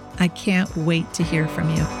 I can't wait to hear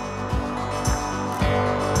from you.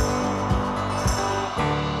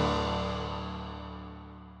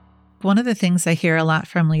 One of the things I hear a lot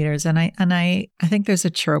from leaders, and I think there's a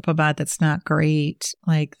trope about that's not great,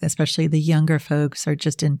 like especially the younger folks are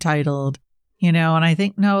just entitled, and I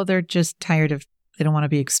think, no, they're just tired of, they don't want to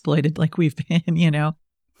be exploited like we've been,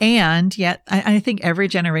 And yet I think every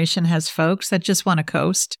generation has folks that just want to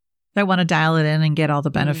coast, that want to dial it in and get all the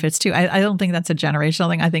benefits too. I don't think that's a generational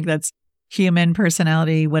thing. I think that's human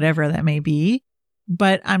personality, whatever that may be.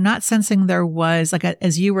 But I'm not sensing there was, like,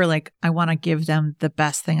 as you were like, I want to give them the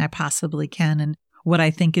best thing I possibly can. And what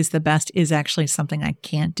I think is the best is actually something I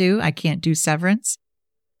can't do. I can't do severance.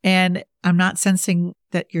 And I'm not sensing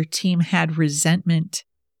that your team had resentment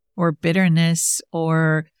or bitterness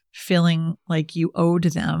or feeling like you owed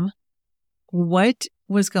them. What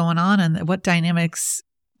was going on and what dynamics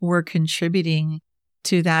were contributing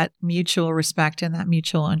to that mutual respect and that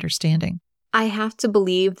mutual understanding? I have to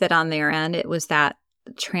believe that on their end, it was that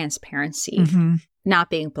transparency, not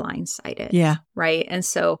being blindsided. Yeah. Right. And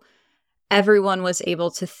so everyone was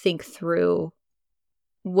able to think through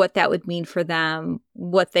what that would mean for them,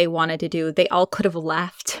 what they wanted to do. They all could have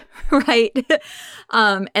left, right?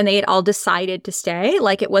 And they had all decided to stay.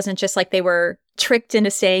 Like, it wasn't just like they were tricked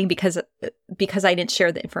into staying because I didn't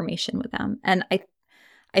share the information with them. And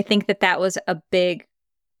I think that was a big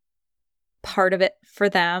part of it for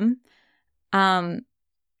them.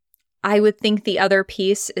 I would think the other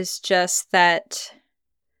piece is just that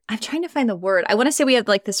I'm trying to find the word. I want to say we had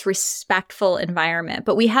like this respectful environment,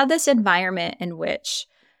 but we had this environment in which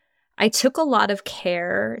I took a lot of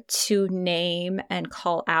care to name and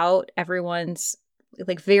call out everyone's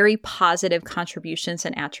like very positive contributions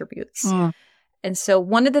and attributes. And so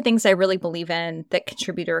one of the things I really believe in that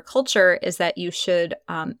contributor culture is that you should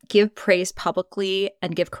give praise publicly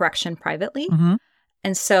and give correction privately.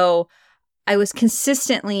 And so I was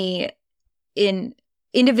consistently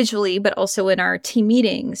individually, but also in our team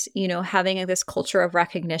meetings, having this culture of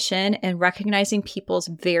recognition and recognizing people's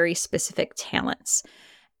very specific talents.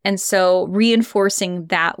 And so reinforcing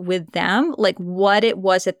that with them, like what it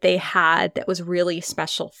was that they had that was really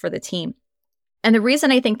special for the team. And the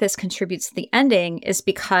reason I think this contributes to the ending is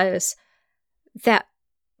because that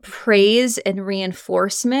praise and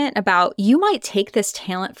reinforcement about you might take this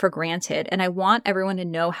talent for granted. And I want everyone to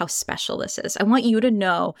know how special this is. I want you to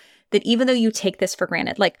know that even though you take this for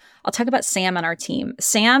granted, like I'll talk about Sam on our team.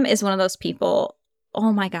 Sam is one of those people,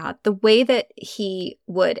 oh my God, the way that he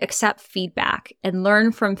would accept feedback and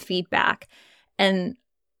learn from feedback and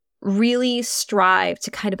really strive to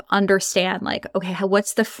kind of understand like, okay,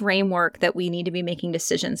 what's the framework that we need to be making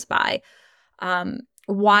decisions by?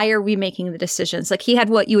 Why are we making the decisions? Like he had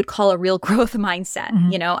what you would call a real growth mindset,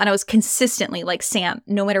 and I was consistently like, Sam,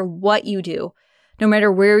 no matter what you do, no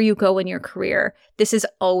matter where you go in your career, this is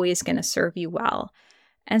always going to serve you well.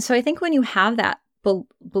 And so I think when you have that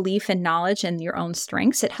belief and knowledge in your own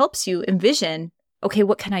strengths, it helps you envision, okay,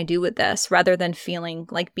 what can I do with this? Rather than feeling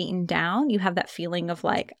like beaten down, you have that feeling of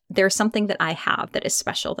like, there's something that I have that is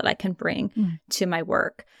special that I can bring to my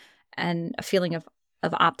work, and a feeling of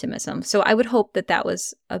optimism. So I would hope that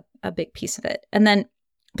was a big piece of it. And then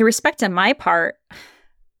the respect on my part,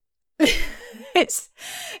 it's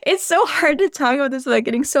so hard to talk about this without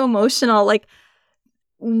getting so emotional. Like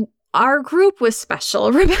our group was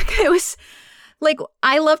special. Rebecca, it was like,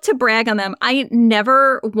 I love to brag on them. I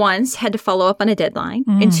never once had to follow up on a deadline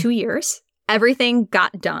in 2 years. Everything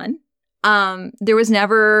got done. There was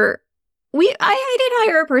never... I did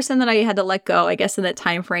hire a person that I had to let go, I guess, in that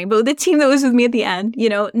time frame. But the team that was with me at the end,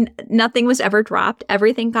 nothing was ever dropped.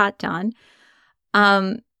 Everything got done.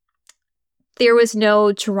 There was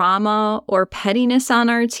no drama or pettiness on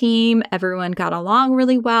our team. Everyone got along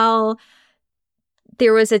really well.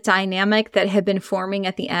 There was a dynamic that had been forming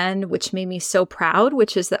at the end, which made me so proud,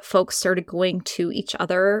 which is that folks started going to each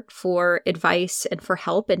other for advice and for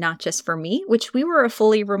help, and not just for me, which we were a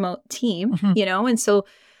fully remote team, and so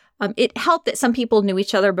it helped that some people knew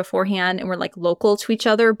each other beforehand and were like local to each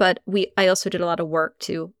other. But I also did a lot of work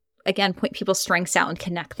to, again, point people's strengths out and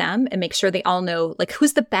connect them and make sure they all know like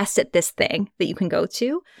who's the best at this thing that you can go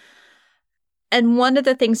to. And one of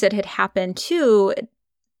the things that had happened too,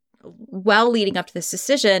 well leading up to this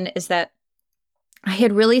decision, is that I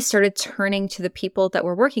had really started turning to the people that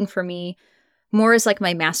were working for me more as like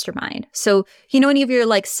my mastermind. So, when you have your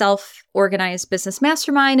like self-organized business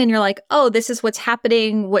mastermind and you're like, oh, this is what's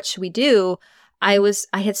happening, what should we do? I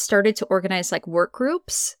had started to organize like work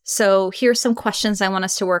groups. So here's some questions I want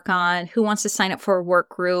us to work on. Who wants to sign up for a work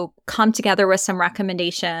group? Come together with some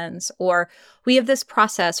recommendations, or we have this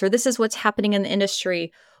process, or this is what's happening in the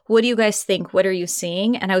industry. What do you guys think? What are you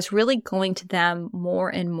seeing? And I was really going to them more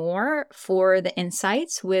and more for the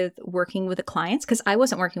insights with working with the clients, because I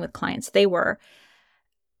wasn't working with clients, they were.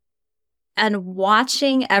 And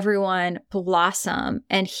watching everyone blossom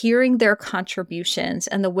and hearing their contributions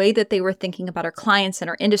and the way that they were thinking about our clients and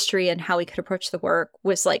our industry and how we could approach the work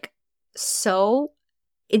was like so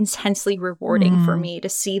intensely rewarding for me to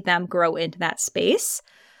see them grow into that space.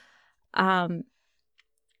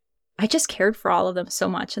 I just cared for all of them so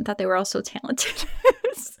much and thought they were all so talented.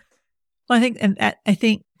 Well, I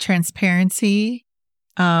think transparency,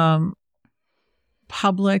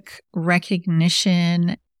 public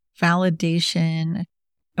recognition, validation,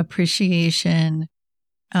 appreciation,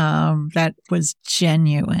 that was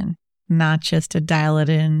genuine, not just a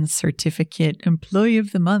dial-it-in certificate employee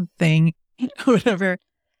of the month thing, whatever.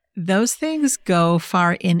 Those things go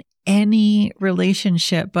far in any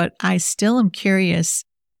relationship, but I still am curious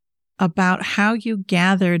about how you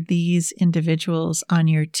gathered these individuals on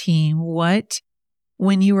your team.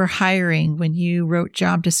 When you were hiring, when you wrote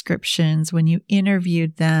job descriptions, when you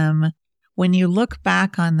interviewed them, when you look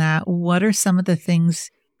back on that, what are some of the things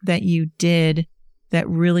that you did that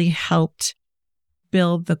really helped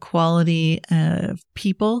build the quality of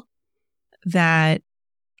people that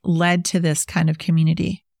led to this kind of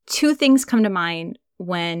community? Two things come to mind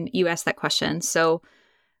when you ask that question. So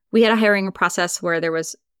we had a hiring process where there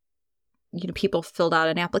was, people filled out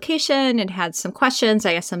an application and had some questions.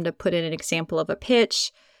 I asked them to put in an example of a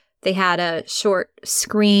pitch. They had a short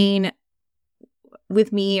screen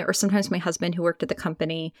with me, or sometimes my husband who worked at the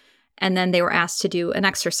company. And then they were asked to do an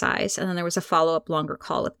exercise. And then there was a follow-up longer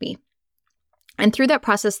call with me. And through that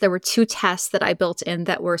process, there were 2 tests that I built in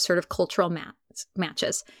that were sort of cultural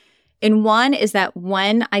matches. And one is that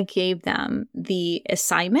when I gave them the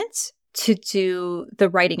assignment to do the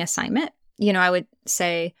writing assignment, I would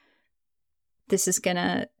say, this is going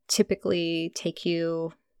to typically take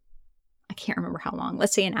you, I can't remember how long,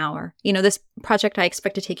 let's say an hour. This project I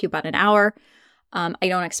expect to take you about an hour. I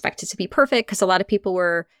don't expect it to be perfect because a lot of people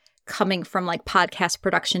were coming from like podcast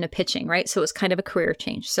production to pitching, right? So it was kind of a career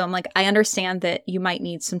change. So I'm like, I understand that you might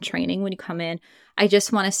need some training when you come in. I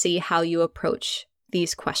just want to see how you approach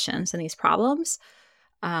these questions and these problems.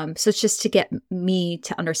 So it's just to get me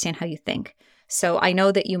to understand how you think. So I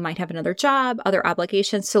know that you might have another job, other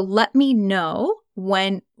obligations. So let me know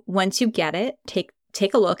once you get it,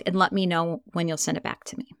 take a look and let me know when you'll send it back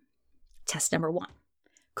to me. Test number 1.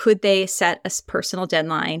 Could they set a personal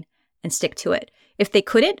deadline and stick to it? If they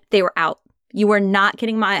couldn't, they were out. You are not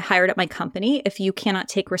getting hired at my company if you cannot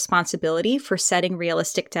take responsibility for setting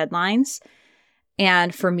realistic deadlines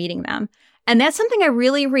and for meeting them. And that's something I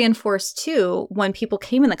really reinforced too when people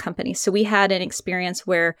came in the company. So we had an experience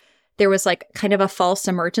where there was like kind of a false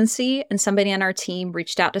emergency and somebody on our team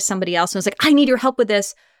reached out to somebody else and was like, I need your help with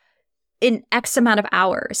this in X amount of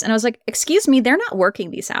hours. And I was like, excuse me, they're not working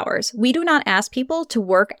these hours. We do not ask people to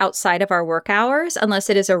work outside of our work hours unless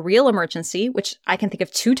it is a real emergency, which I can think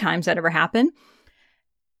of 2 times that ever happened.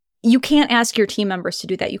 You can't ask your team members to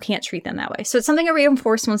do that. You can't treat them that way. So it's something I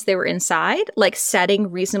reinforced once they were inside, like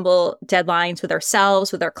setting reasonable deadlines with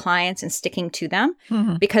ourselves, with our clients, and sticking to them.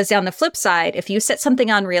 Mm-hmm. Because on the flip side, if you set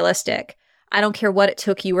something unrealistic, I don't care what it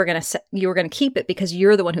took, you were going to keep it because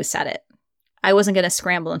you're the one who set it. I wasn't going to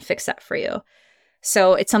scramble and fix that for you.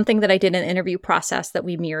 So it's something that I did in the interview process that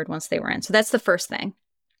we mirrored once they were in. So that's the first thing.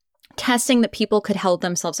 Testing that people could hold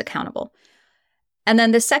themselves accountable. And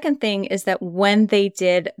then the second thing is that when they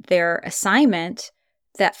did their assignment,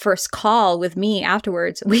 that first call with me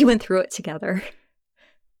afterwards, we went through it together.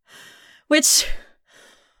 Which,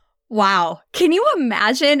 wow. Can you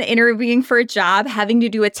imagine interviewing for a job, having to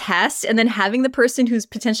do a test, and then having the person who's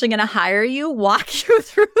potentially going to hire you walk you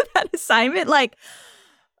through that assignment? Like,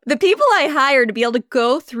 the people I hired to be able to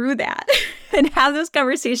go through that and have those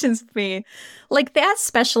conversations with me, like, that's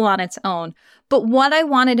special on its own. But what I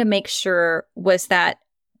wanted to make sure was that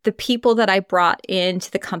the people that I brought into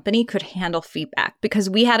the company could handle feedback, because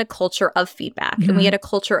we had a culture of feedback and we had a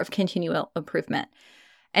culture of continual improvement.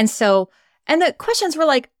 And the questions were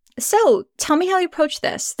like, so tell me how you approach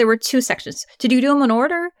this. There were 2 sections. Did you do them in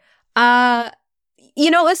order?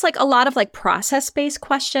 It's like a lot of like process-based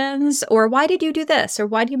questions, or why did you do this? Or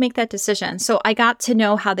why do you make that decision? So I got to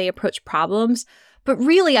know how they approach problems. But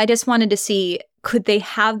really, I just wanted to see, could they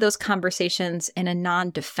have those conversations in a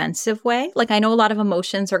non-defensive way? Like, I know a lot of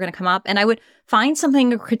emotions are going to come up, and I would find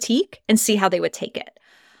something to critique and see how they would take it.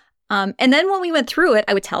 And then when we went through it,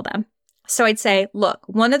 I would tell them. So I'd say, look,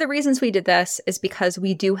 one of the reasons we did this is because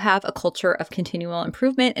we do have a culture of continual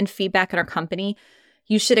improvement and feedback in our company.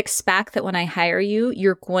 You should expect that when I hire you,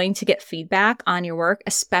 you're going to get feedback on your work,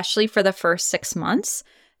 especially for the first 6 months.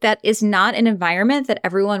 That is not an environment that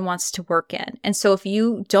everyone wants to work in. And so if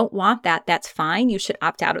you don't want that, that's fine. You should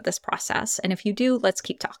opt out of this process. And if you do, let's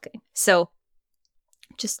keep talking. So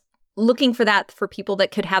just looking for that for people that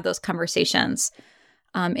could have those conversations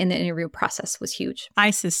in the interview process was huge. I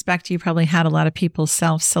suspect you probably had a lot of people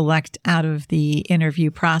self-select out of the interview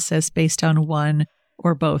process based on one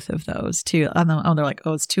or both of those too. Oh, they're like,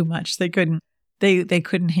 oh, it's too much. They couldn't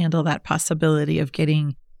handle that possibility of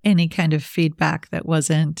getting any kind of feedback that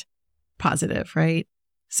wasn't positive, right?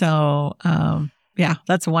 So, yeah,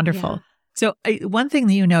 that's wonderful. Yeah. So another thing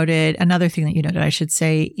that you noted, I should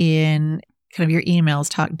say, in kind of your emails,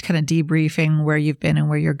 kind of debriefing where you've been and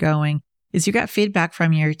where you're going, is you got feedback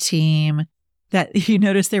from your team that you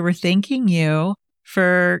noticed they were thanking you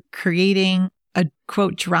for creating a,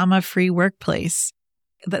 quote, drama-free workplace.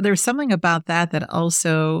 There's something about that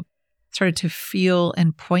also started to feel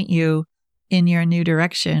and point you in your new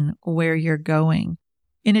direction where you're going.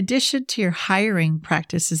 In addition to your hiring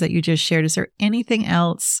practices that you just shared, is there anything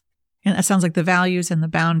else? And that sounds like the values and the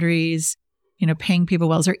boundaries, paying people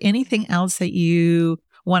well. Is there anything else that you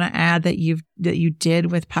want to add that you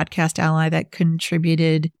did with Podcast Ally that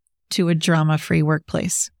contributed to a drama-free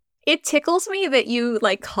workplace? It tickles me that you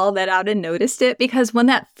called that out and noticed it, because when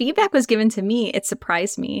that feedback was given to me, it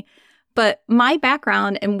surprised me. But my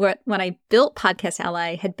background and when I built Podcast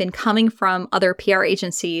Ally had been coming from other PR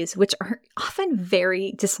agencies, which are often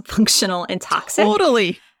very dysfunctional and toxic.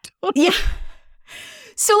 Totally. Yeah.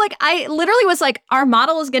 So I literally was like, our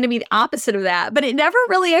model is going to be the opposite of that. But it never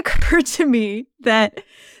really occurred to me that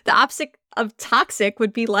the opposite of toxic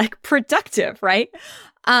would be productive, right?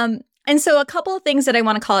 And so a couple of things that I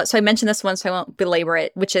want to call it. So I mentioned this one, so I won't belabor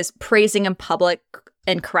it, which is praising in public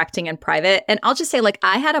and correcting in private. And I'll just say,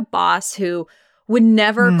 I had a boss who would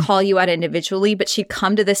never call you out individually, but she'd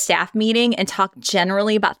come to the staff meeting and talk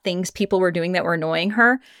generally about things people were doing that were annoying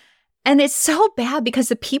her. And it's so bad because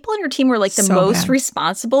the people on your team were the most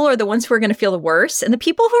responsible, or the ones who are going to feel the worst. And the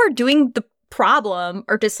people who are doing the problem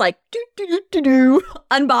are just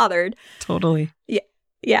unbothered. Totally. Yeah.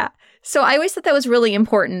 Yeah. So I always thought that was really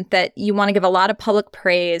important, that you want to give a lot of public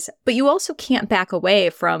praise, but you also can't back away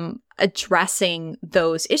from addressing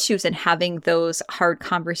those issues and having those hard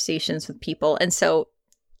conversations with people. And so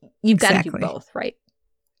you've got to do both, right?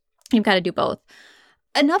 You've got to do both.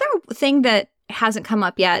 Another thing that hasn't come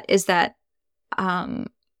up yet is that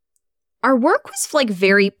our work was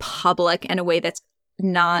very public in a way that's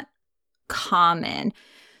not common.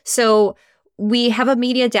 So we have a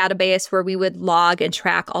media database where we would log and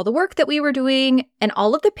track all the work that we were doing, and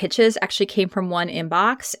all of the pitches actually came from one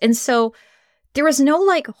inbox. And so there was no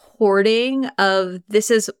hoarding of,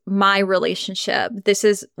 this is my relationship, this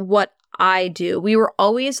is what I do. We were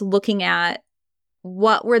always looking at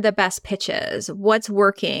what were the best pitches, what's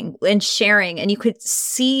working, and sharing. And you could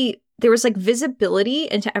see there was visibility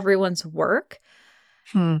into everyone's work.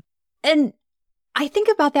 And I think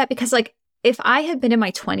about that because if I had been in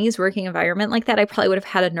my 20s working environment like that, I probably would have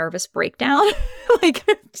had a nervous breakdown,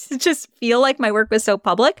 to just feel like my work was so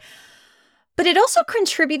public. But it also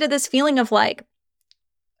contributed to this feeling of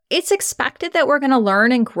it's expected that we're going to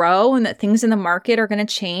learn and grow, and that things in the market are going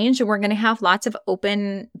to change, and we're going to have lots of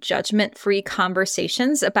open, judgment-free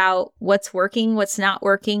conversations about what's working, what's not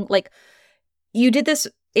working. You did this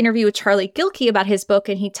interview with Charlie Gilkey about his book,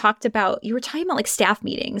 and you were talking about staff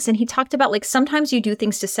meetings, and he talked about sometimes you do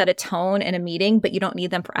things to set a tone in a meeting, but you don't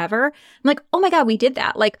need them forever. I'm like, oh my God, we did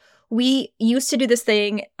that. We used to do this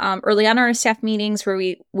thing early on in our staff meetings where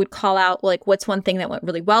we would call out what's one thing that went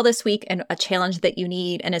really well this week and a challenge that you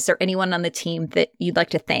need, and is there anyone on the team that you'd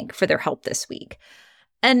like to thank for their help this week?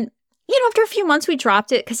 And after a few months we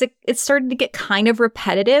dropped it because it started to get kind of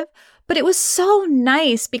repetitive. But it was so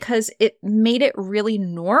nice because it made it really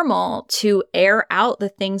normal to air out the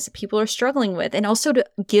things that people are struggling with, and also to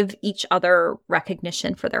give each other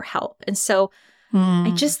recognition for their help. And so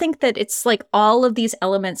I just think that it's all of these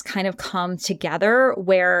elements kind of come together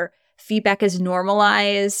where feedback is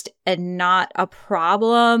normalized and not a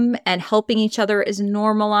problem, and helping each other is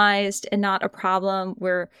normalized and not a problem,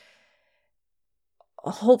 where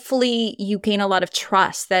hopefully you gain a lot of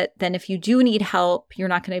trust that then if you do need help, you're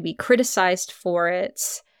not going to be criticized for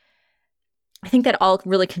it. I think that all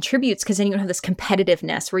really contributes, because then you don't have this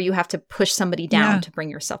competitiveness where you have to push somebody down to bring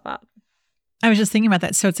yourself up. I was just thinking about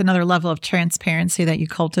that. So it's another level of transparency that you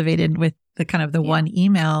cultivated with the kind of the one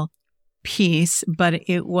email piece, but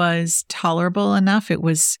it was tolerable enough. It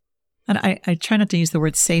was, and I try not to use the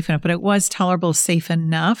word safe enough, but it was tolerable, safe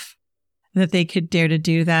enough that they could dare to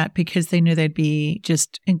do that, because they knew they'd be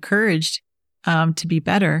just encouraged to be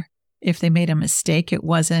better if they made a mistake. It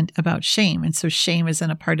wasn't about shame. And so shame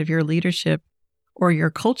isn't a part of your leadership or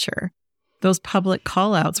your culture. Those public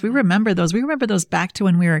call outs, we remember those. We remember those back to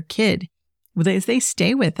when we were a kid. They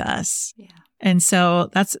stay with us. Yeah. And so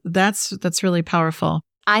that's really powerful.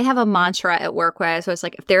 I have a mantra at work where I was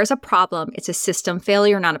if there's a problem, it's a system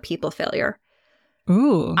failure, not a people failure.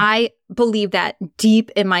 Ooh. I believe that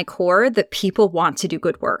deep in my core, that people want to do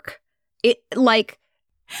good work. It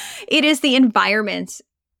is the environment.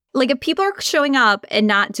 If people are showing up and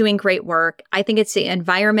not doing great work, I think it's the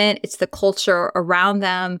environment, it's the culture around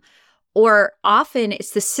them, or often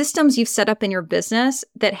it's the systems you've set up in your business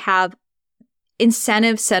that have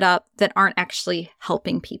incentives set up that aren't actually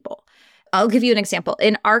helping people. I'll give you an example.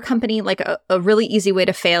 In our company, like a really easy way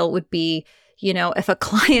to fail would be, if a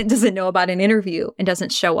client doesn't know about an interview and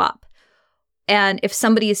doesn't show up. And if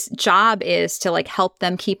somebody's job is to like help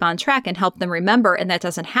them keep on track and help them remember, and that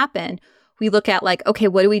doesn't happen, we look at like, okay,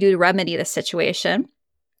 what do we do to remedy this situation?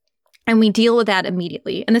 And we deal with that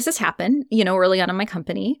immediately. And this has happened, early on in my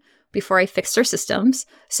company before I fixed our systems.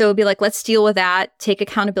 So it'd be like, let's deal with that, take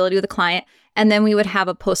accountability with the client. And then we would have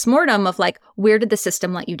a postmortem of like, where did the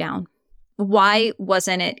system let you down? Why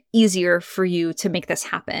wasn't it easier for you to make this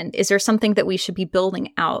happen? Is there something that we should be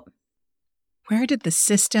building out? Where did the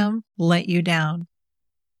system let you down?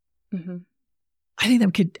 Mm-hmm. I think that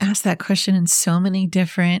we could ask that question in so many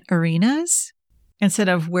different arenas. Instead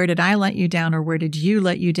of where did I let you down, or where did you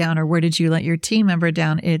let you down, or where did you let your team member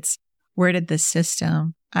down? It's where did the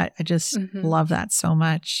system? I just love that so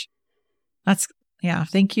much.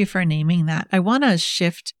 Thank you for naming that. I want to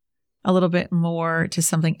shift a little bit more to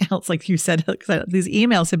something else, like you said, because these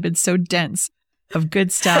emails have been so dense of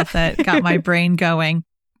good stuff that got my brain going.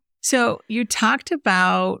 So you talked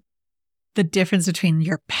about the difference between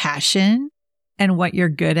your passion and what you're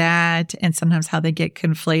good at, and sometimes how they get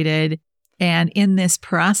conflated. And in this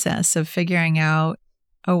process of figuring out,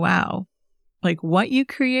 oh, wow, like what you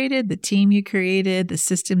created, the team you created, the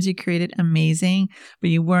systems you created, amazing, but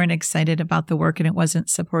you weren't excited about the work and it wasn't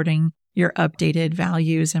supporting your updated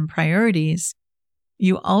values and priorities.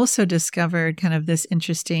 You also discovered kind of this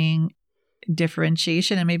interesting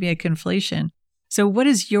differentiation and maybe a conflation. So what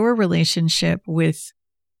is your relationship with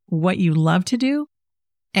what you love to do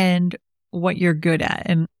and what you're good at?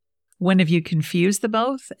 And when have you confused the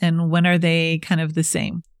both? And when are they kind of the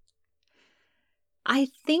same? I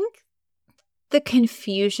think the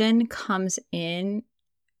confusion comes in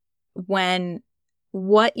when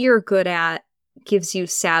what you're good at gives you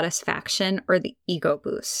satisfaction or the ego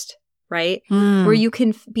boost, right? Where you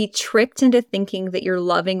can be tricked into thinking that you're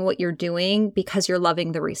loving what you're doing because you're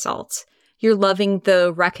loving the results. You're loving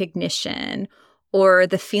the recognition or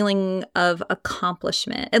the feeling of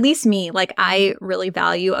accomplishment. At least me, like I really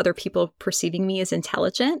value other people perceiving me as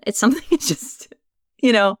intelligent. It's something it's just,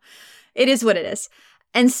 it is what it is.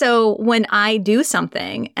 And so when I do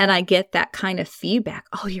something and I get that kind of feedback,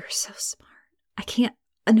 oh, you're so smart.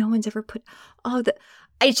 No one's ever put, I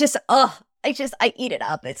eat it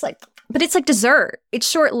up. It's like, but it's like dessert. It's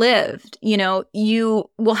short-lived. You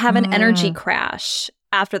will have an energy crash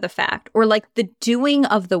after the fact, or like the doing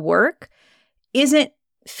of the work isn't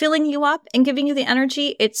filling you up and giving you the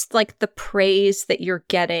energy. It's like the praise that you're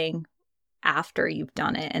getting after you've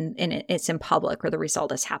done it and it's in public or the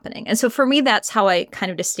result is happening. And so for me, that's how I kind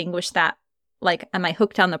of distinguish that. Like, am I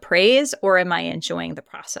hooked on the praise or am I enjoying the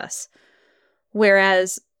process?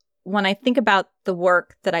 Whereas when I think about the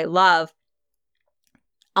work that I love,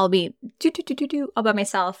 I'll be all by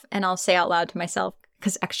myself and I'll say out loud to myself,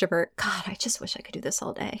 because extrovert, God, I just wish I could do this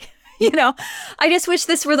all day. I just wish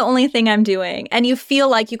this were the only thing I'm doing. And you feel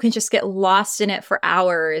like you can just get lost in it for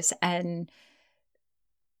hours and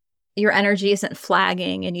your energy isn't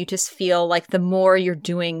flagging. And you just feel like the more you're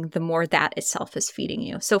doing, the more that itself is feeding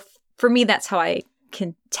you. So for me, that's how I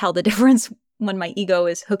can tell the difference when my ego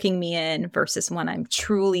is hooking me in versus when I'm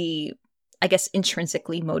truly, I guess,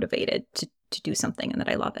 intrinsically motivated to do something and that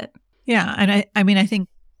I love it. Yeah. And I think,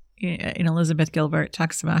 Elizabeth Gilbert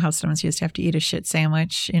talks about how sometimes you just have to eat a shit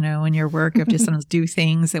sandwich, in your work. You have to sometimes do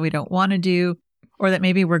things that we don't want to do or that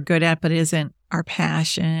maybe we're good at, but it isn't our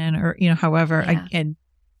passion or, however, and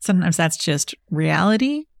sometimes that's just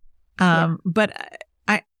reality. But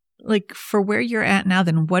I like for where you're at now,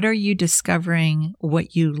 then what are you discovering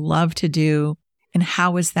what you love to do and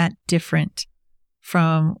how is that different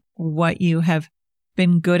from what you have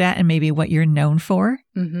been good at and maybe what you're known for?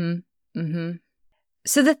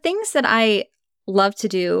 So the things that I love to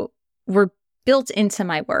do were built into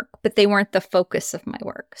my work, but they weren't the focus of my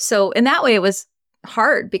work. So in that way, it was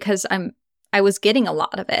hard because I was getting a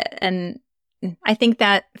lot of it. And I think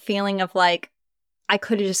that feeling of like, I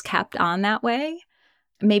could have just kept on that way,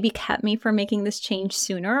 maybe kept me from making this change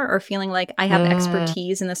sooner, or feeling like I have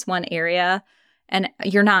expertise in this one area and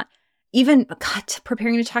you're not even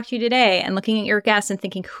preparing to talk to you today and looking at your guests and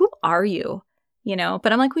thinking, who are you?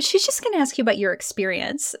 But I'm like, well, she's just going to ask you about your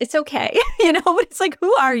experience. It's okay. But it's like,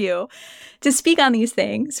 who are you to speak on these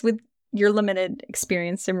things with your limited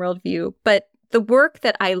experience and worldview? But the work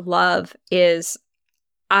that I love is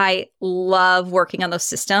I love working on those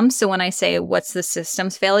systems. So when I say, what's the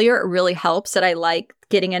systems failure, it really helps that I like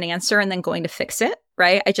getting an answer and then going to fix it,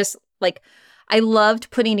 right? I loved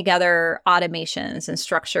putting together automations and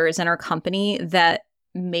structures in our company that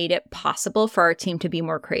made it possible for our team to be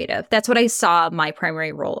more creative. That's what I saw my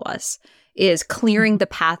primary role was, is clearing the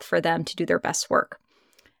path for them to do their best work.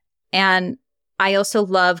 And I also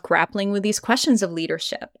love grappling with these questions of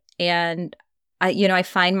leadership. And I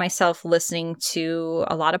find myself listening to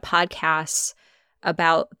a lot of podcasts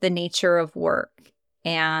about the nature of work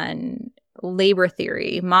and labor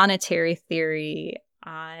theory, monetary theory,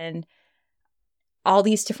 on all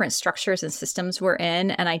these different structures and systems we're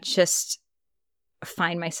in. And I just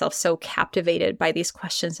find myself so captivated by these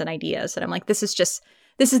questions and ideas. And I'm like, this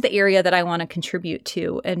is the area that I want to contribute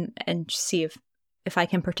to and see if I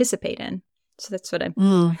can participate in. So that's what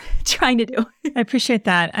I'm trying to do. I appreciate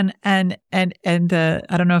that. And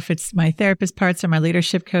I don't know if it's my therapist parts or my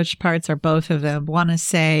leadership coach parts or both of them, want to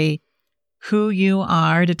say who you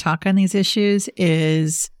are to talk on these issues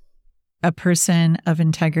is a person of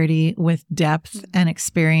integrity with depth and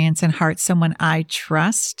experience and heart, someone I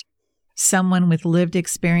trust, someone with lived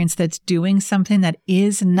experience that's doing something that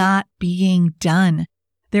is not being done.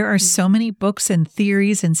 There are so many books and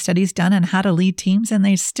theories and studies done on how to lead teams, and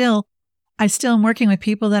I still am working with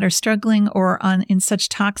people that are struggling or in such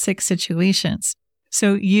toxic situations.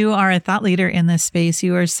 So you are a thought leader in this space.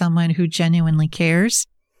 You are someone who genuinely cares.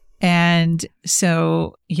 And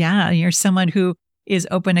so, you're someone who is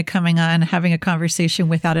open to coming on, having a conversation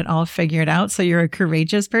without it all figured out. So you're a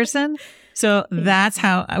courageous person. So that's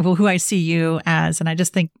who I see you as. And I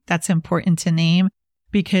just think that's important to name,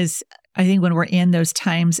 because I think when we're in those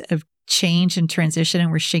times of change and transition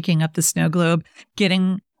and we're shaking up the snow globe,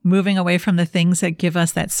 moving away from the things that give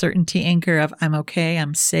us that certainty anchor of I'm okay,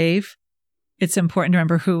 I'm safe. It's important to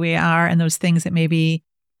remember who we are and those things that maybe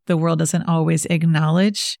the world doesn't always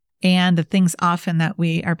acknowledge, and the things often that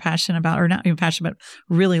we are passionate about, or not even passionate,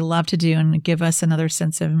 but really love to do and give us another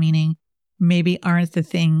sense of meaning, maybe aren't the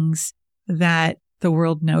things that the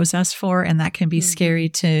world knows us for. And that can be scary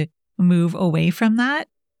to move away from that.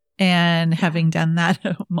 And having done that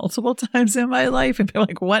multiple times in my life and be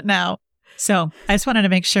like, what now? So I just wanted to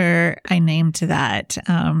make sure I named that,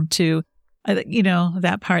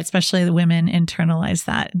 that part, especially the women internalize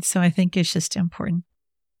that. And so I think it's just important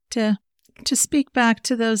to speak back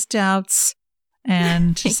to those doubts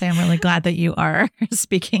and to say, I'm really glad that you are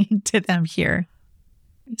speaking to them here.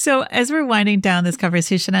 So as we're winding down this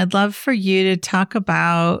conversation, I'd love for you to talk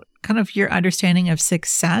about kind of your understanding of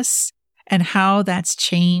success and how that's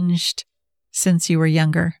changed since you were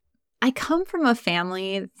younger. I come from a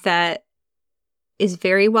family that is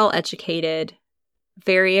very well educated,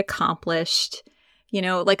 very accomplished.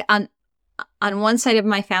 Like on one side of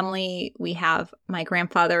my family, we have my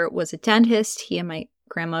grandfather was a dentist. He and my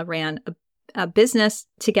grandma ran a business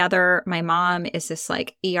together. My mom is this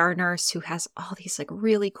like ER nurse who has all these like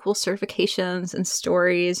really cool certifications and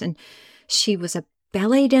stories. And she was a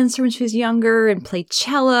ballet dancer when she was younger and played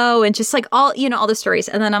cello and just like all the stories.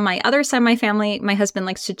 And then on my other side of my family, my husband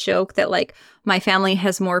likes to joke that like my family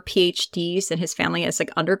has more PhDs than his family has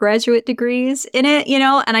like undergraduate degrees in it,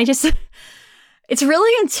 and I just, it's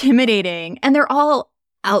really intimidating. And they're all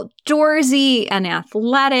outdoorsy and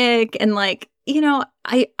athletic. And like,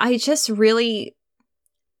 I just really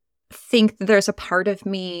think that there's a part of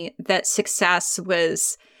me that success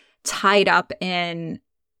was tied up in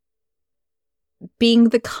being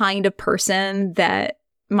the kind of person that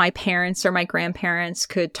my parents or my grandparents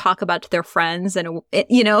could talk about to their friends and,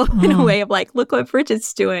 in a way of like, look what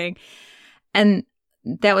Brigitte's doing. And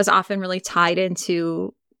that was often really tied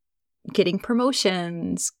into getting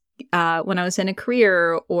promotions when I was in a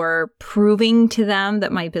career or proving to them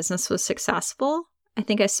that my business was successful. I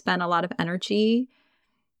think I spent a lot of energy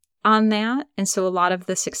on that. And so a lot of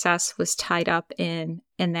the success was tied up in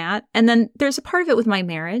that. And then there's a part of it with my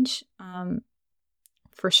marriage,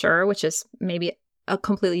 for sure, which is maybe a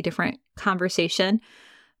completely different conversation.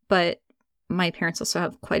 But my parents also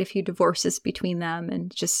have quite a few divorces between them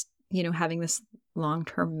and just, having this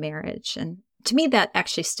long-term marriage. And to me, that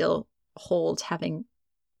actually still holds having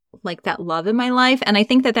like that love in my life. And I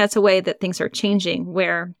think that that's a way that things are changing,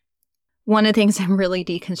 where one of the things I'm really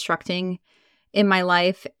deconstructing in my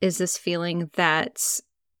life is this feeling that,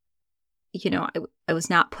 I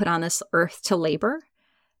was not put on this earth to labor,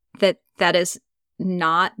 that is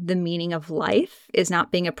not the meaning of life, is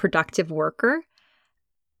not being a productive worker.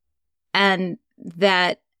 And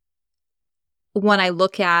that when I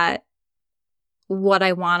look at what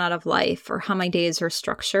I want out of life or how my days are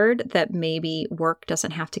structured, that maybe work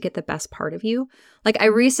doesn't have to get the best part of you. Like I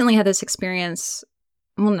recently had this experience,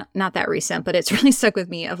 well, not that recent, but it's really stuck with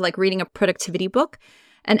me, of like reading a productivity book.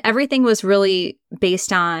 And everything was really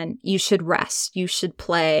based on you should rest, you should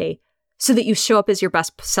play so that you show up as your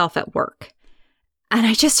best self at work. And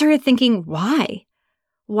I just started thinking, why?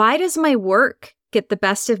 Why does my work get the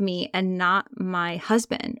best of me and not my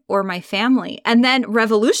husband or my family? And then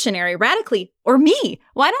revolutionary, radically, or me?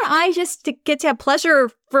 Why don't I just get to have pleasure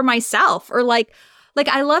for myself? Or like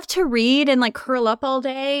I love to read and like curl up all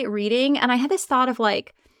day reading. And I had this thought of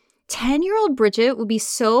like, 10-year-old Brigitte would be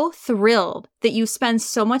so thrilled that you spend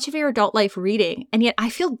so much of your adult life reading. And yet I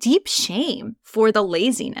feel deep shame for the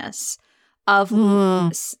laziness of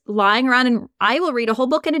lying around, and I will read a whole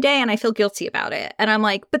book in a day and I feel guilty about it. And I'm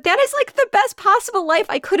like, but that is like the best possible life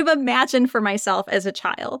I could have imagined for myself as a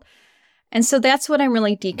child. And so that's what I'm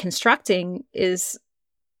really deconstructing, is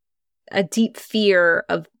a deep fear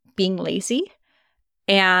of being lazy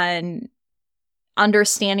and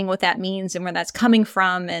understanding what that means and where that's coming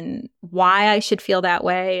from and why I should feel that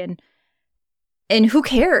way. And who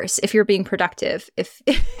cares if you're being productive, if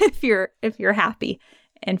you're happy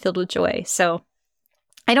and filled with joy. So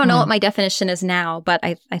I don't know what my definition is now, but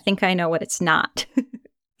I think I know what it's not.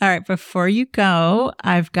 All right. Before you go,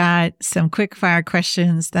 I've got some quick fire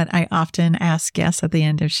questions that I often ask guests at the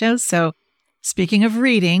end of shows. So speaking of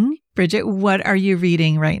reading, Brigitte, what are you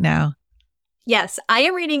reading right now? Yes, I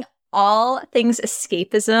am reading all things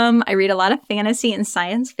escapism. I read a lot of fantasy and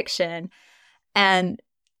science fiction. And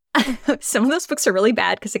some of those books are really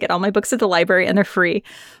bad because I get all my books at the library and they're free.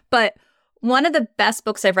 But one of the best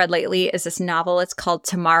books I've read lately is this novel. It's called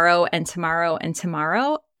Tomorrow and Tomorrow and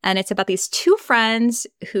Tomorrow. And it's about these two friends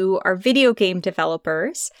who are video game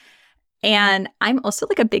developers. And I'm also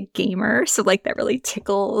like a big gamer. So like that really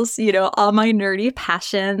tickles, all my nerdy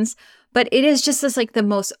passions. But it is just this like the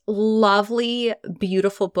most lovely,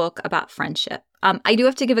 beautiful book about friendship. I do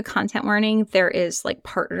have to give a content warning. There is like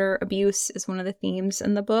partner abuse is one of the themes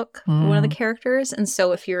in the book, one of the characters. And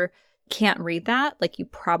so if you can't read that, like you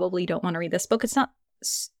probably don't want to read this book.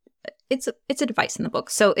 It's a device in the book.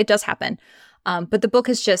 So it does happen. But the book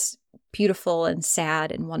is just beautiful and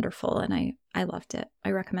sad and wonderful. And I loved it.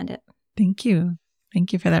 I recommend it. Thank you.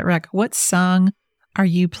 Thank you for that rec. What song are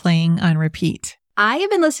you playing on repeat? I have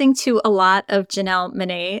been listening to a lot of Janelle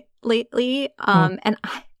Monáe lately, and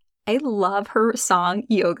I love her song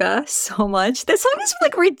Yoga so much. This song is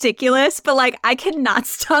like ridiculous, but like I cannot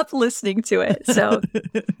stop listening to it. So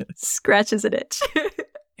scratches an itch.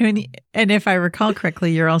 And if I recall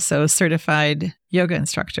correctly, you're also a certified yoga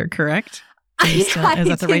instructor, correct? Is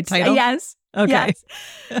that the right title? Yes. Okay.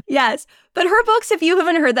 Yes. But her books, if you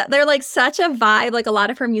haven't heard that, they're like such a vibe. Like a lot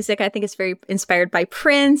of her music, I think, is very inspired by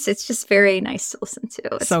Prince. It's just very nice to listen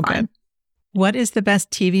to. It's so fun. Good. What is the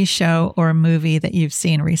best TV show or movie that you've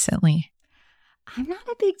seen recently? I'm not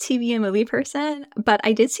a big TV and movie person, but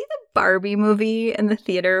I did see the Barbie movie in the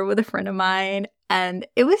theater with a friend of mine. And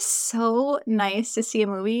it was so nice to see a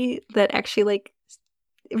movie that actually like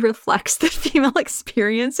reflects the female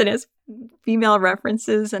experience and has female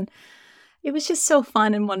references. And it was just so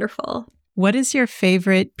fun and wonderful. What is your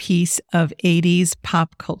favorite piece of 80s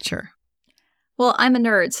pop culture? Well, I'm a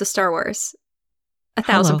nerd, so Star Wars.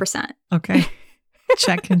 1,000%. Okay.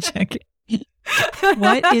 Check and check.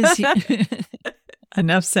 What is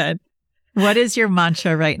enough said. What is your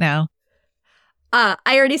mantra right now? I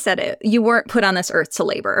already said it. You weren't put on this earth to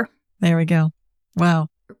labor. There we go. Wow.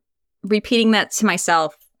 Repeating that to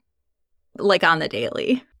myself like on the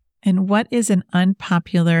daily. And what is an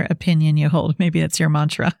unpopular opinion you hold? Maybe that's your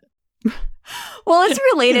mantra. Well, it's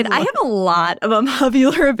related. I have a lot of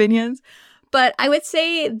unpopular opinions, but I would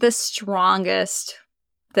say the strongest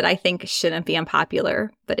that I think shouldn't be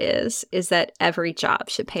unpopular, but is that every job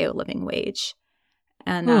should pay a living wage.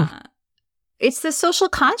 And it's the social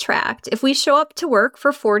contract. If we show up to work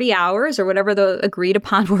for 40 hours or whatever the agreed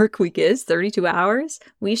upon work week is, 32 hours,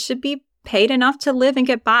 we should be paid enough to live and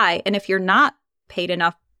get by. And if you're not paid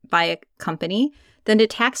enough by a company, then the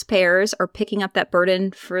taxpayers are picking up that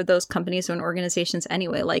burden for those companies and organizations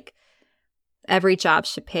anyway. Like every job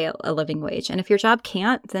should pay a living wage. And if your job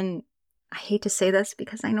can't, then I hate to say this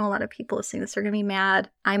because I know a lot of people listening to this are going to be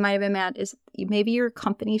mad. I might have been mad. Is maybe your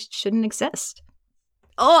company shouldn't exist.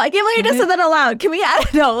 Oh, I can't believe I just said that aloud. Can we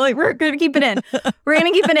add? No, like we're going to keep it in. We're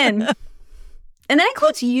going to keep it in. And that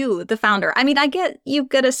includes you, the founder. I mean, I get you've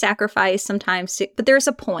got to sacrifice sometimes, but there's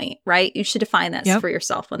a point, right? You should define this for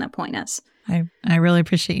yourself when that point is. I really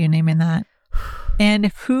appreciate you naming that. And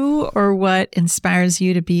who or what inspires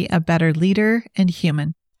you to be a better leader and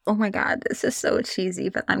human? Oh my God, this is so cheesy,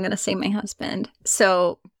 but I'm going to say my husband.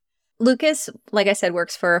 So Lucas, like I said,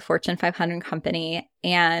 works for a Fortune 500 company.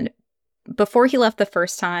 And before he left the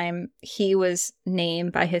first time, he was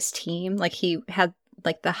named by his team. Like he had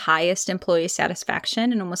like the highest employee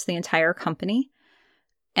satisfaction in almost the entire company.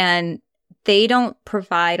 And they don't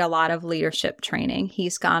provide a lot of leadership training.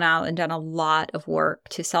 He's gone out and done a lot of work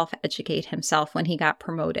to self-educate himself when he got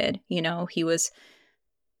promoted. You know, he was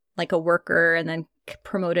like a worker and then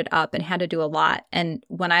promoted up and had to do a lot. And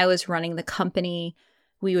when I was running the company,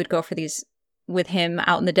 we would go for these with him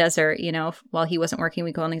out in the desert, you know, while he wasn't working,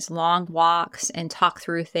 we'd go on these long walks and talk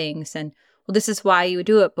through things. And, well, this is why you would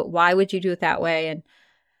do it, but why would you do it that way? And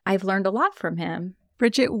I've learned a lot from him.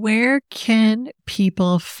 Brigitte, where can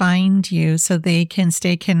people find you so they can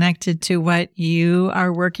stay connected to what you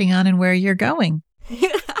are working on and where you're going?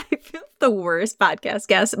 I feel the worst podcast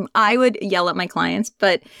guest. I would yell at my clients,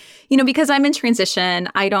 but, you know, because I'm in transition,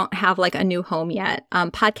 I don't have like a new home yet.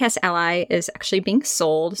 Podcast Ally is actually being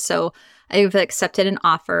sold. So I've accepted an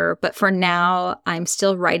offer, but for now, I'm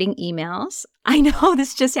still writing emails. I know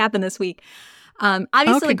this just happened this week.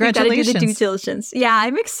 Obviously, we've got to do the due diligence. Yeah,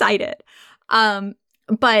 I'm excited.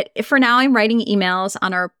 But for now, I'm writing emails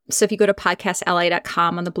on so if you go to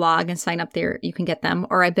podcastally.com on the blog and sign up there, you can get them.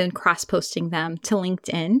 Or I've been cross-posting them to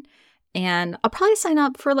LinkedIn. And I'll probably sign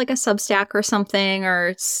up for like a Substack or something,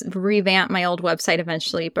 or revamp my old website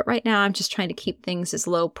eventually. But right now, I'm just trying to keep things as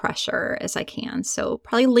low pressure as I can. So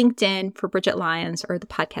probably LinkedIn for Brigitte Lyons or the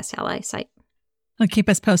Podcast Ally site. Well, keep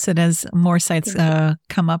us posted as more sites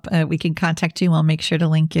come up. We can contact you. We'll make sure to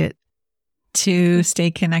link it to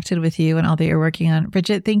stay connected with you and all that you're working on.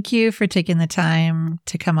 Brigitte, thank you for taking the time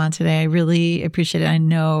to come on today. I really appreciate it. I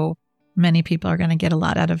know many people are going to get a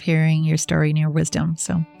lot out of hearing your story and your wisdom.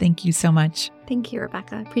 So thank you so much. Thank you,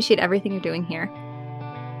 Rebecca. Appreciate everything you're doing here.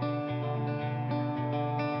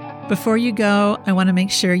 Before you go, I want to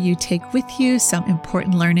make sure you take with you some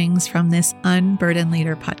important learnings from this Unburdened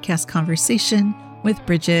Leader podcast conversation with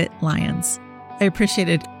Brigitte Lyons. I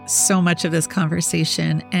appreciated so much of this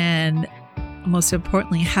conversation, and most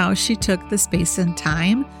importantly, how she took the space and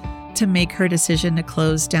time to make her decision to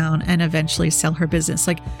close down and eventually sell her business.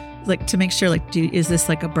 Like to make sure, is this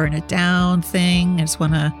like a burn it down thing? Is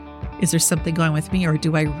there something going with me, or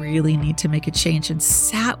do I really need to make a change? And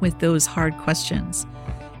sat with those hard questions.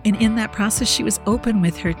 And in that process, she was open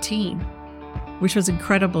with her team, which was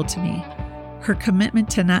incredible to me. Her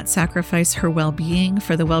commitment to not sacrifice her well-being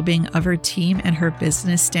for the well-being of her team and her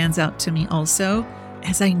business stands out to me also,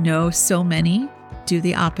 as I know so many do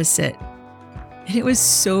the opposite. And it was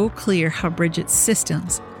so clear how Brigitte's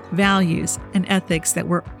systems, values, and ethics that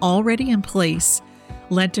were already in place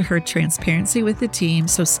led to her transparency with the team,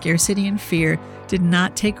 so scarcity and fear did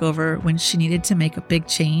not take over when she needed to make a big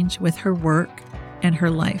change with her work and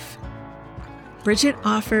her life. Brigitte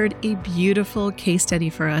offered a beautiful case study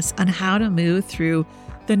for us on how to move through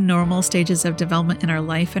the normal stages of development in our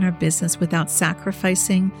life and our business without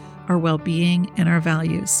sacrificing our well-being and our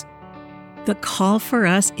values. The call for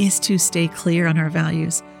us is to stay clear on our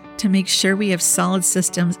values, to make sure we have solid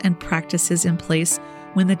systems and practices in place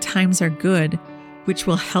when the times are good, which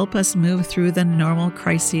will help us move through the normal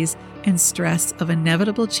crises and stress of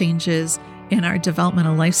inevitable changes in our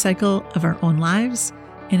developmental life cycle of our own lives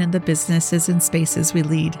and in the businesses and spaces we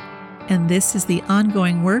lead. And this is the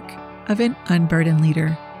ongoing work of an unburdened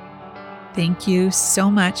leader. Thank you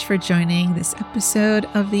so much for joining this episode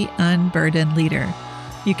of The Unburdened Leader.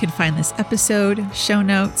 You can find this episode, show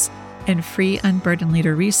notes, and free Unburdened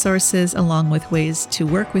Leader resources, along with ways to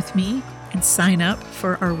work with me and sign up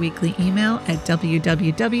for our weekly email at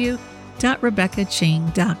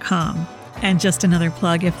www.rebeccaching.com. And just another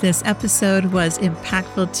plug, if this episode was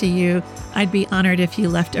impactful to you, I'd be honored if you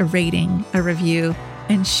left a rating, a review,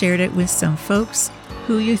 and shared it with some folks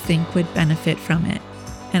who you think would benefit from it.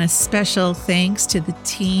 And a special thanks to the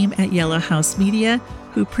team at Yellow House Media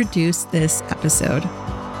who produced this episode.